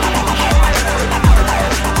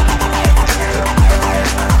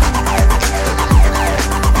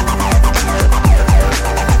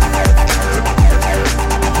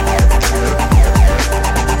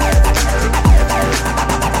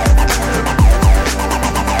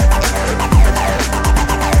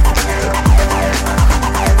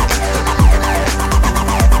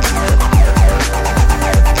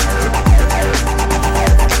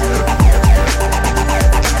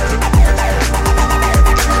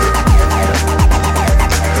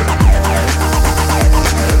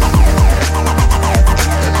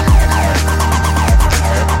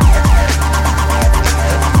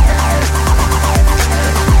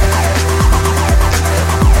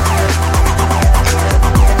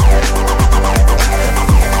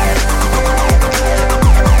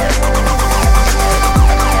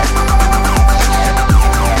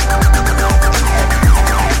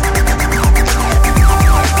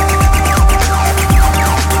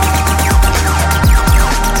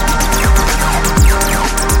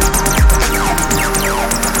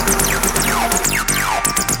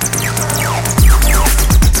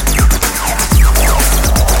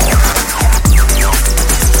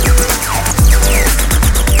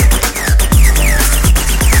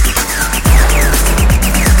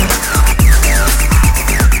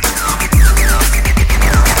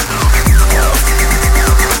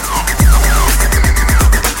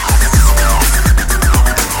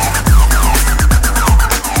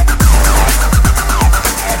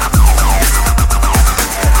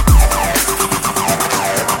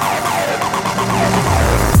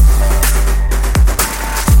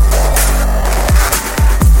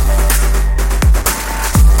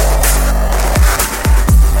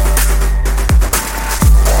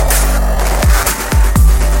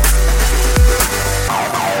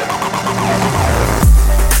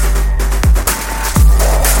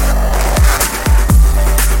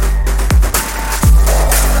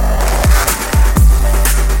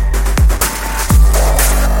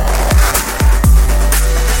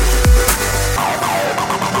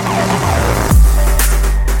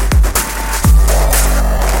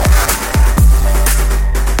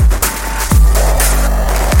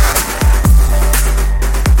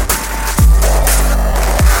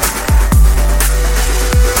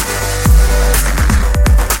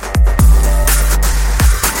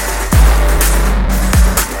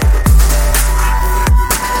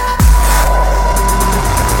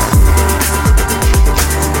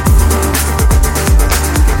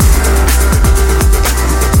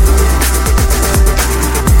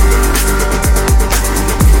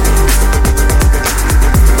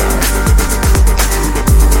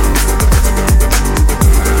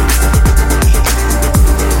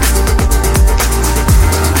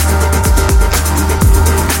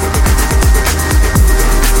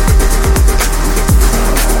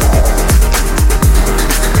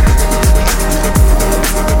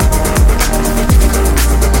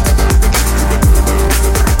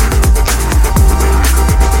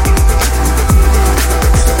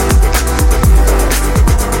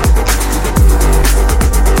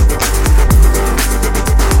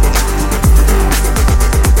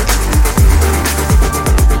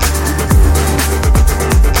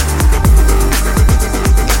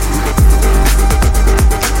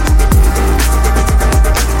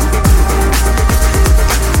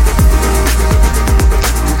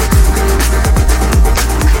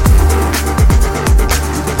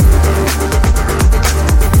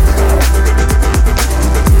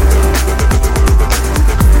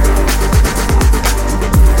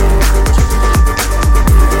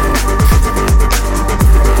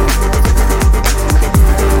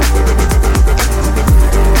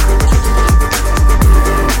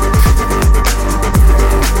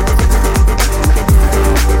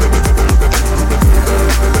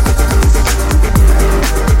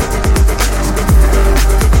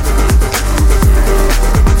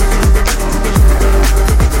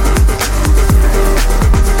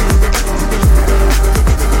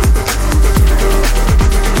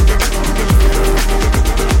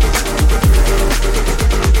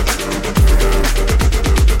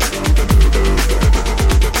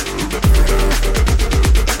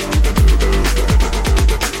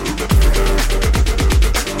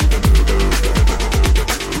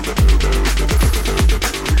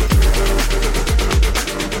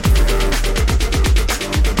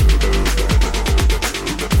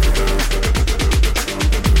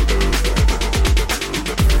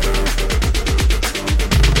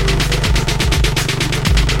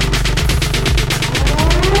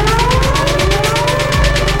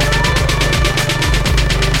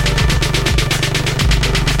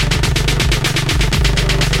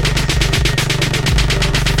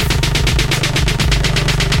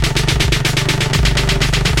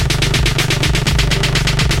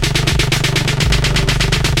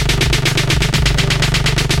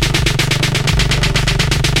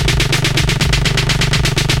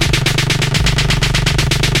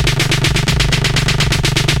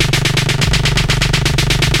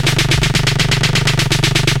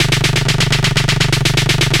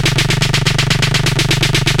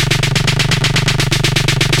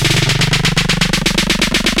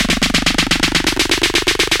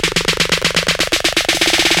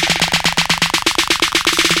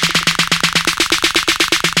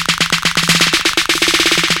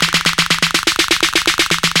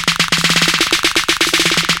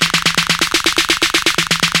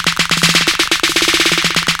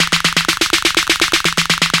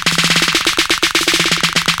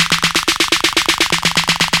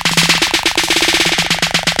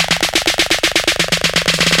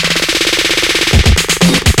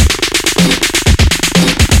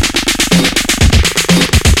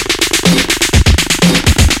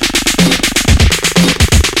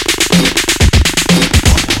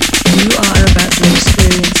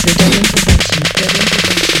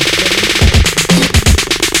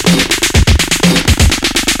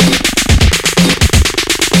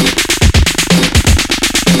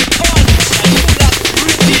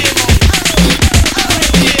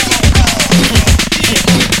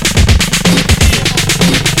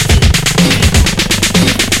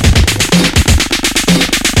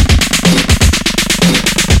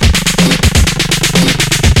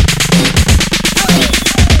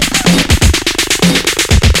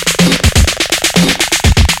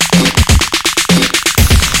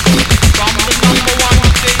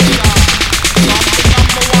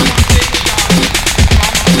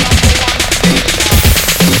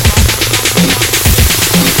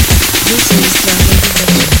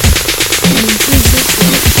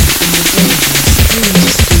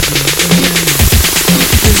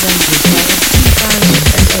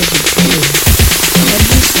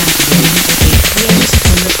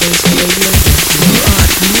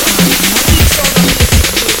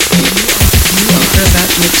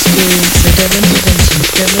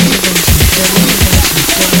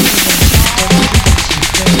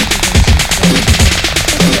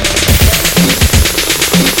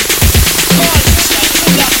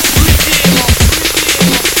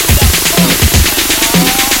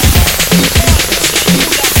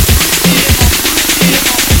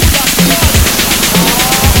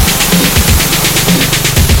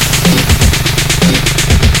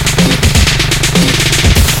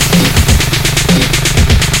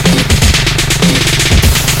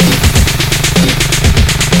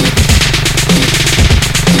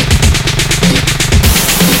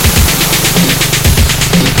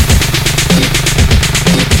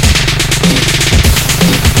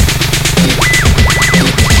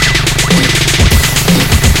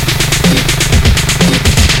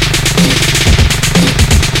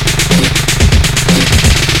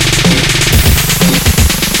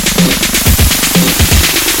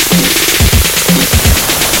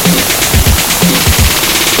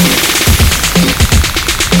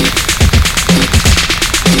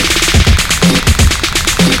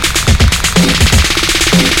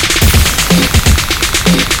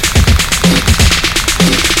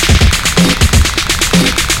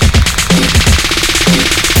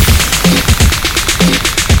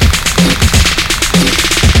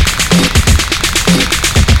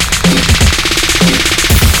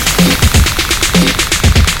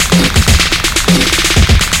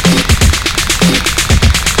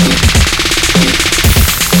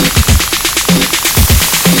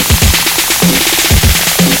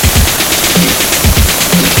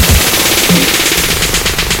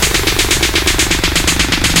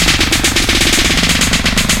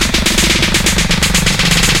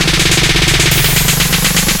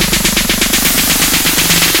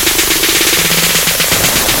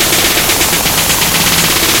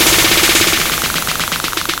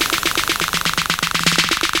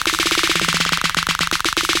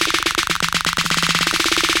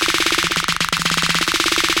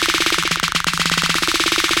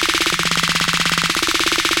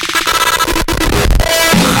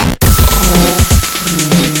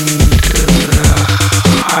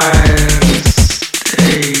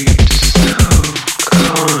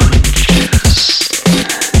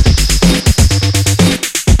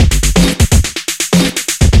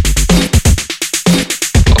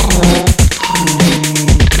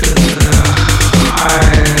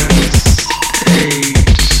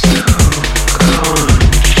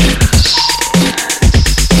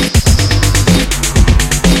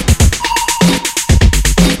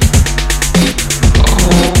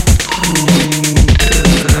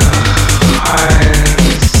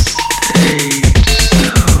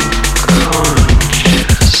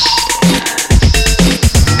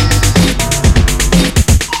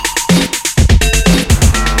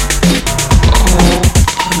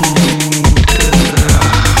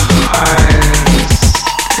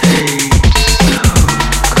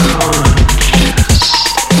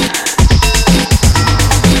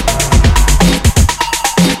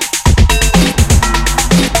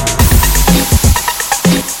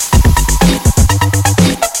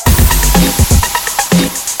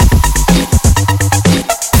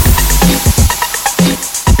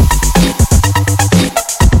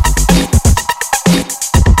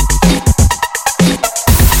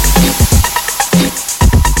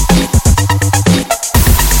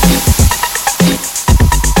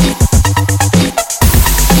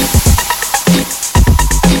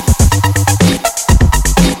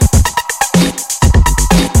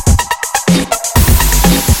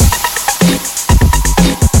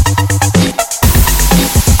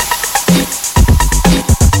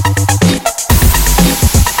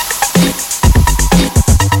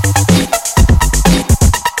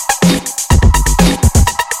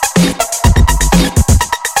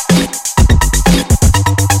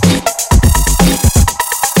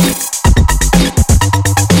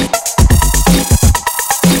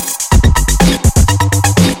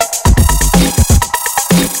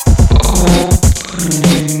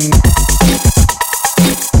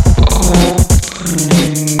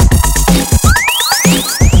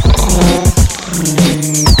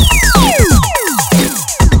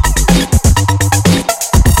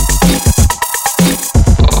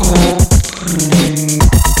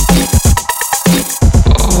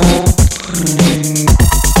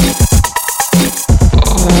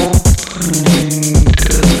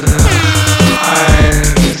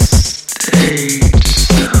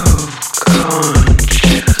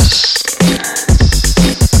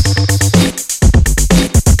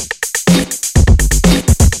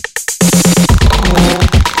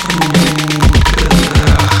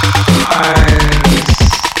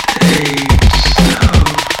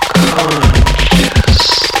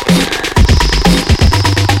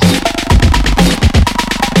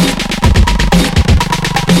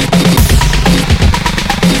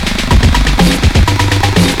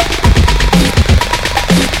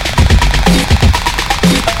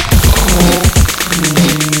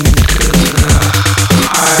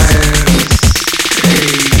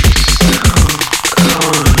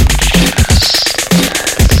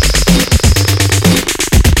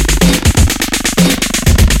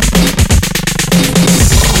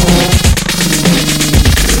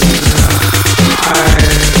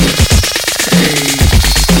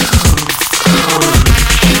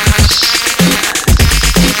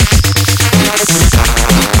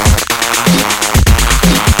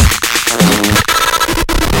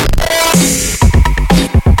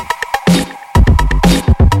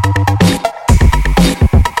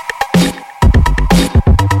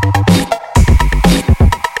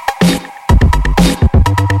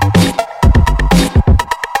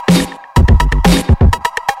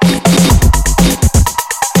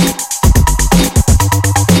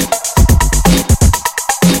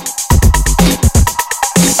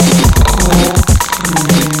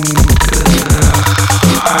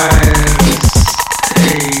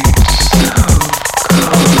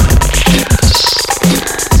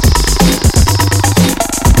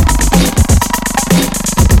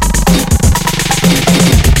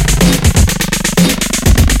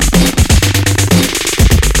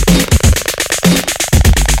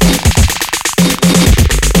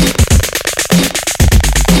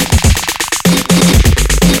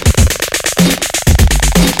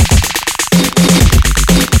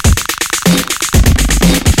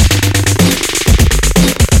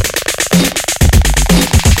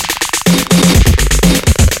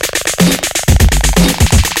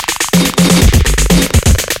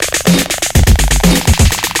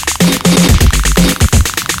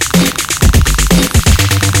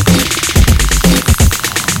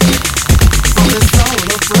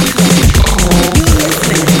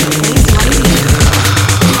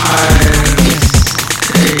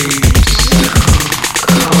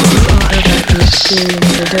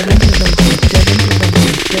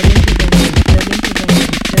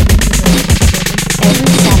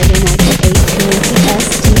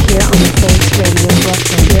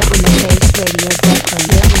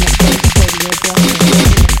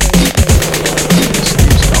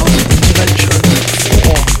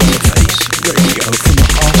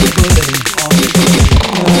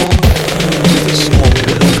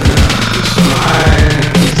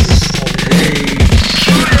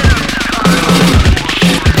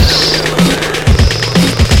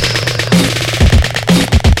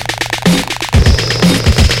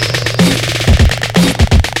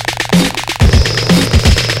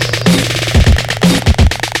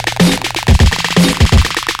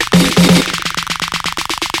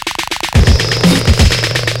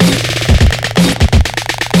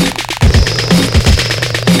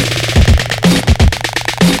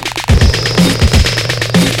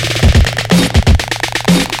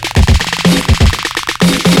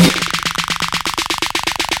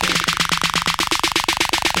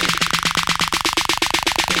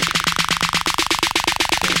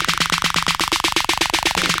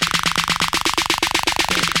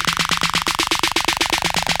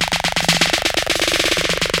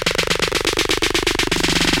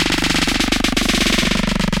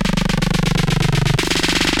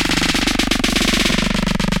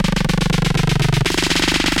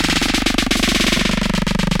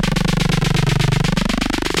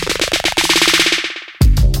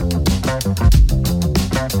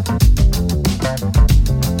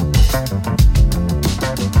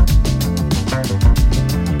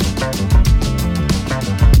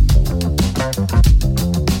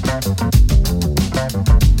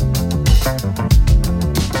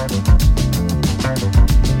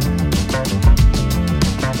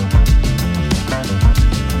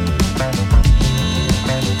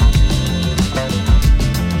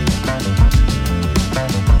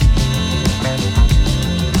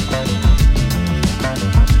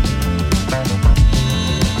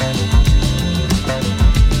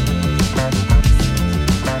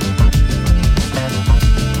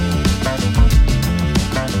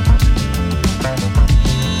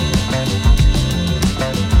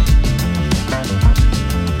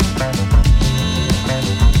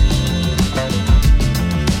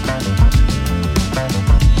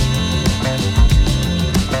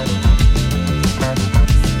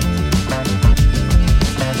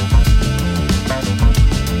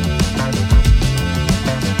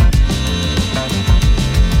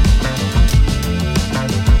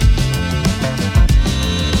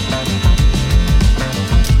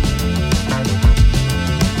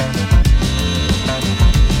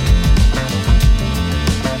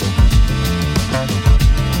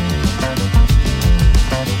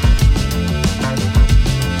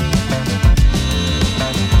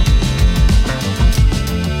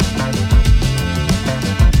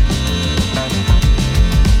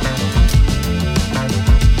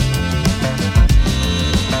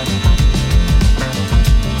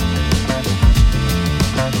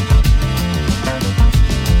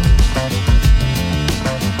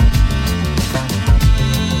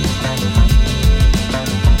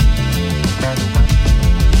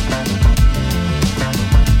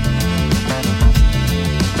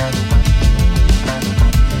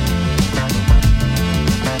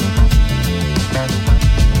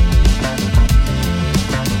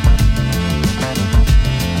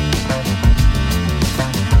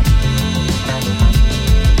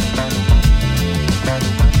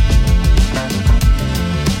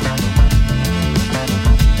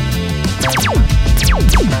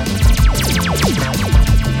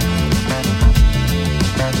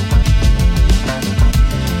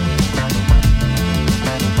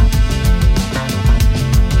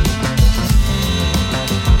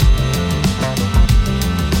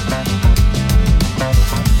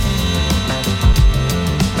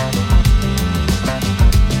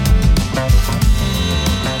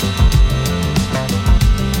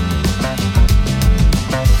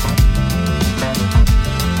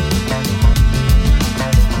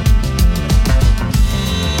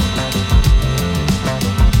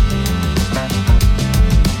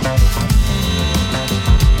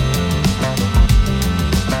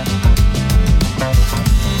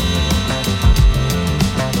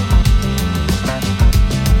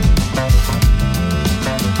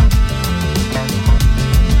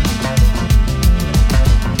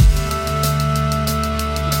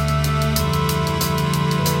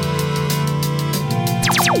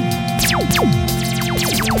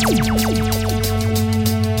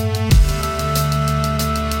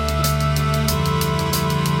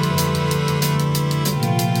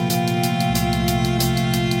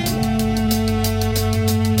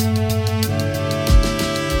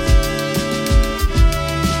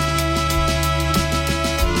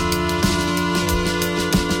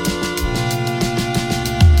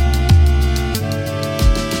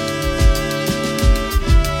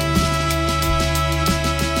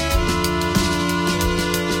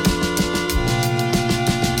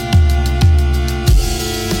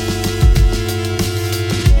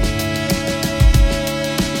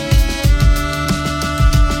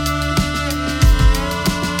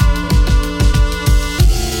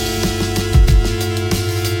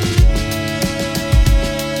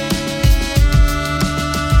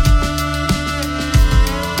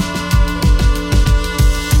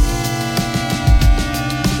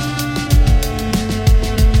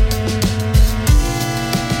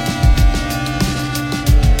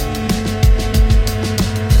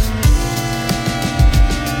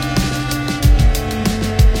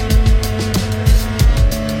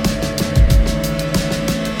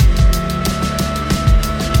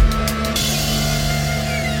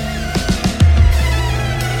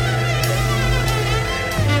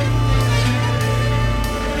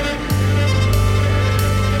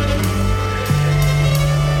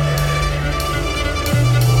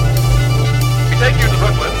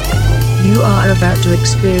 You are about to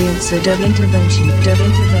experience a dub intervention, dub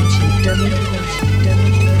intervention, dub intervention, dub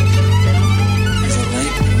intervention. There's a light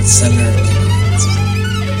in the center of the woods.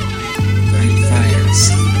 Bright fires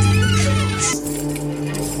see through the trees.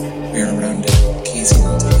 We are around it, gazing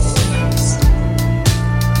into the flames.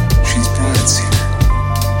 She's brought us here.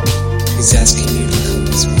 She's asking you to come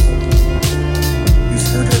as well. You've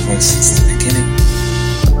heard her voice since the beginning.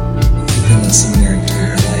 You've been listening your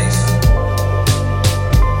entire life.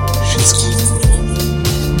 She's calling.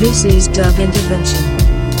 This is Dub Intervention,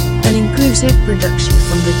 an inclusive production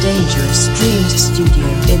from the Dangerous Dreams studio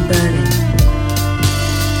in Berlin.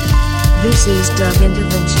 This is Dub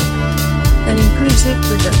Intervention, an inclusive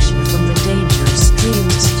production from the Dangerous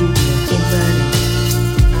Dreams studio in Berlin.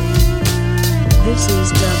 This is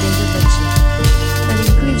Dub Intervention, an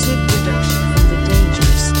inclusive production from the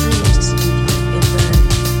Dangerous Dreams studio in Berlin.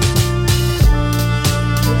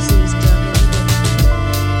 This is Dub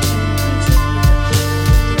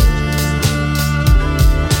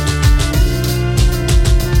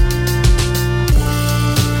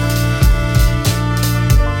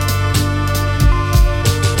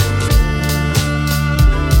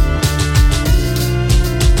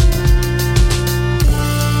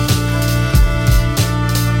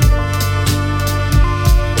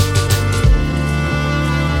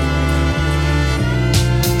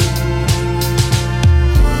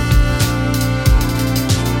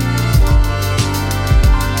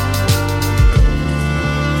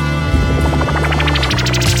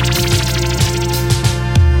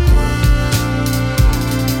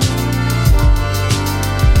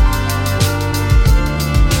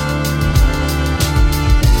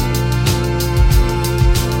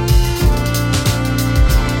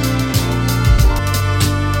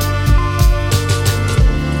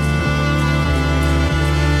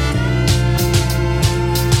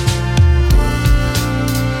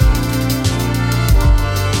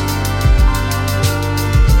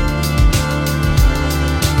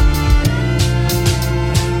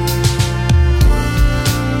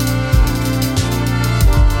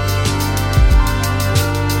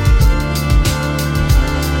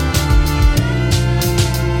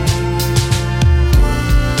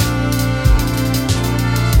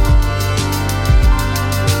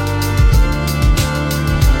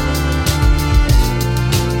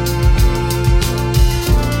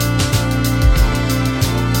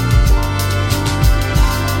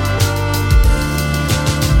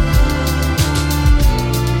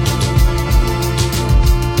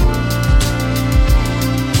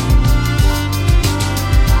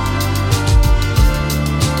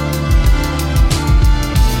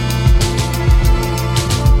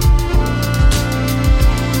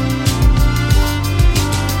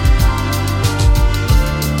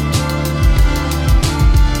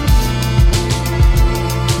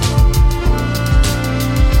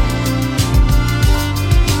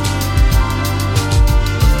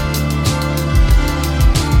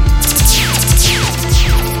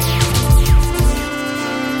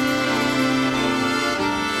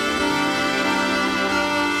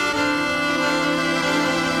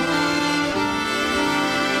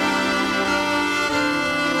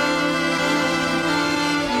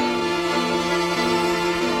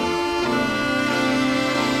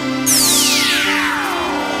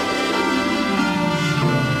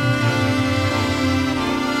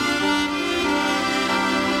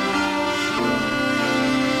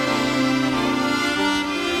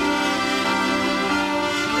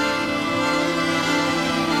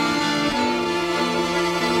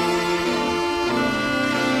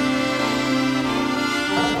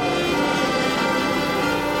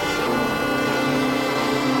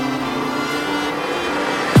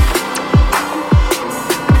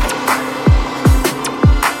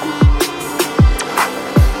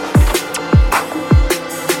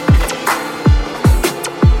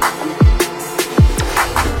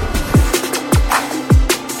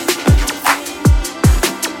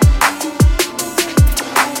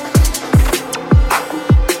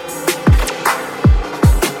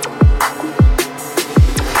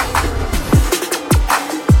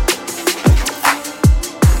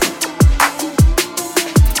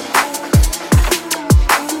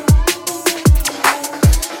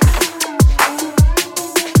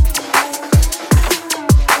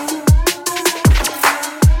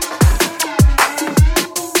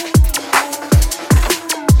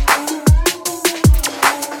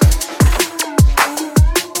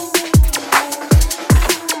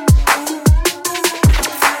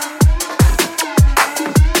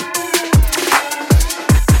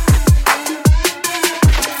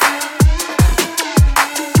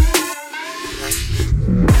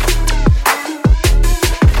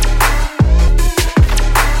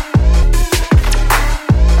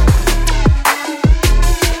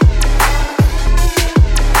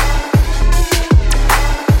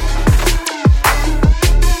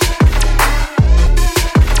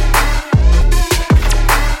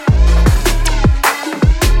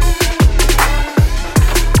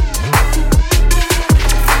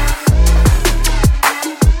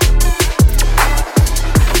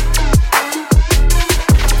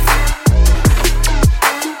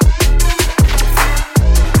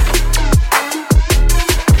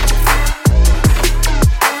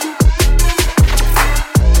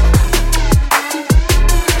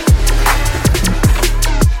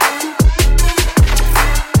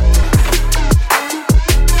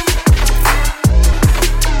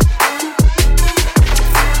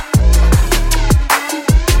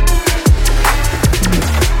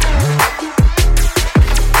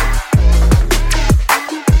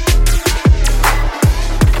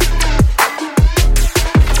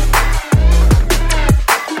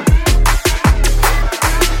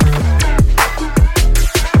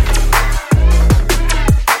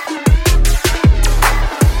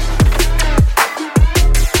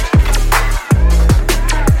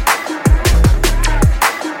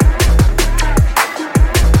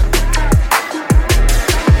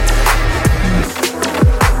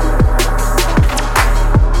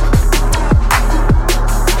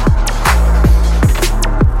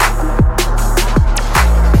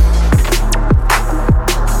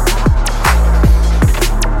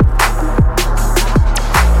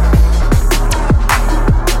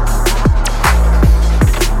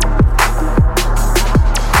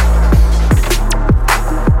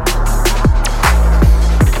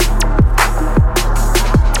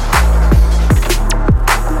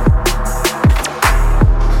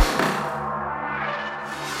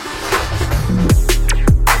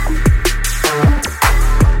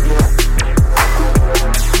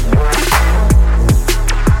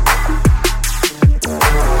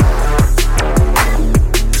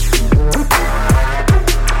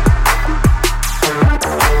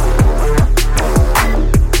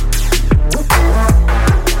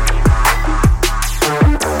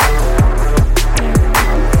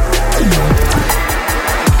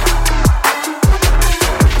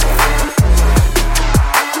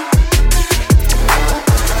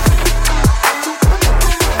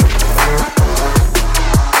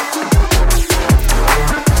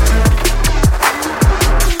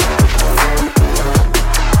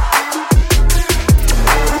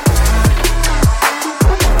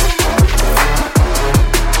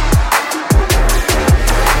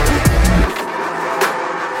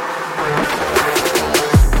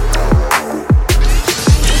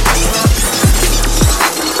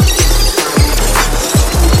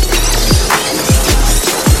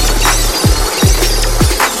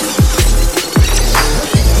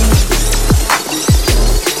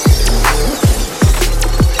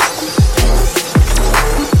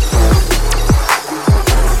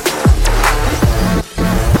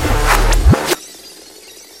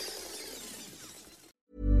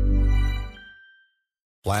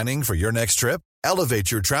Planning for your next trip? Elevate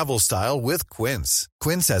your travel style with Quince.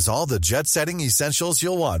 Quince has all the jet-setting essentials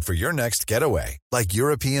you'll want for your next getaway, like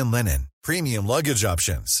European linen, premium luggage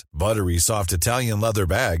options, buttery soft Italian leather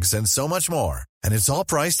bags, and so much more. And it's all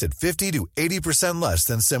priced at 50 to 80% less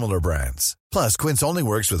than similar brands. Plus, Quince only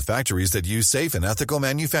works with factories that use safe and ethical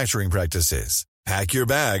manufacturing practices. Pack your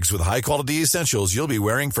bags with high-quality essentials you'll be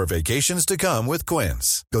wearing for vacations to come with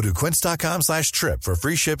Quince. Go to quince.com/trip for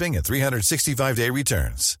free shipping and 365-day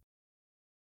returns.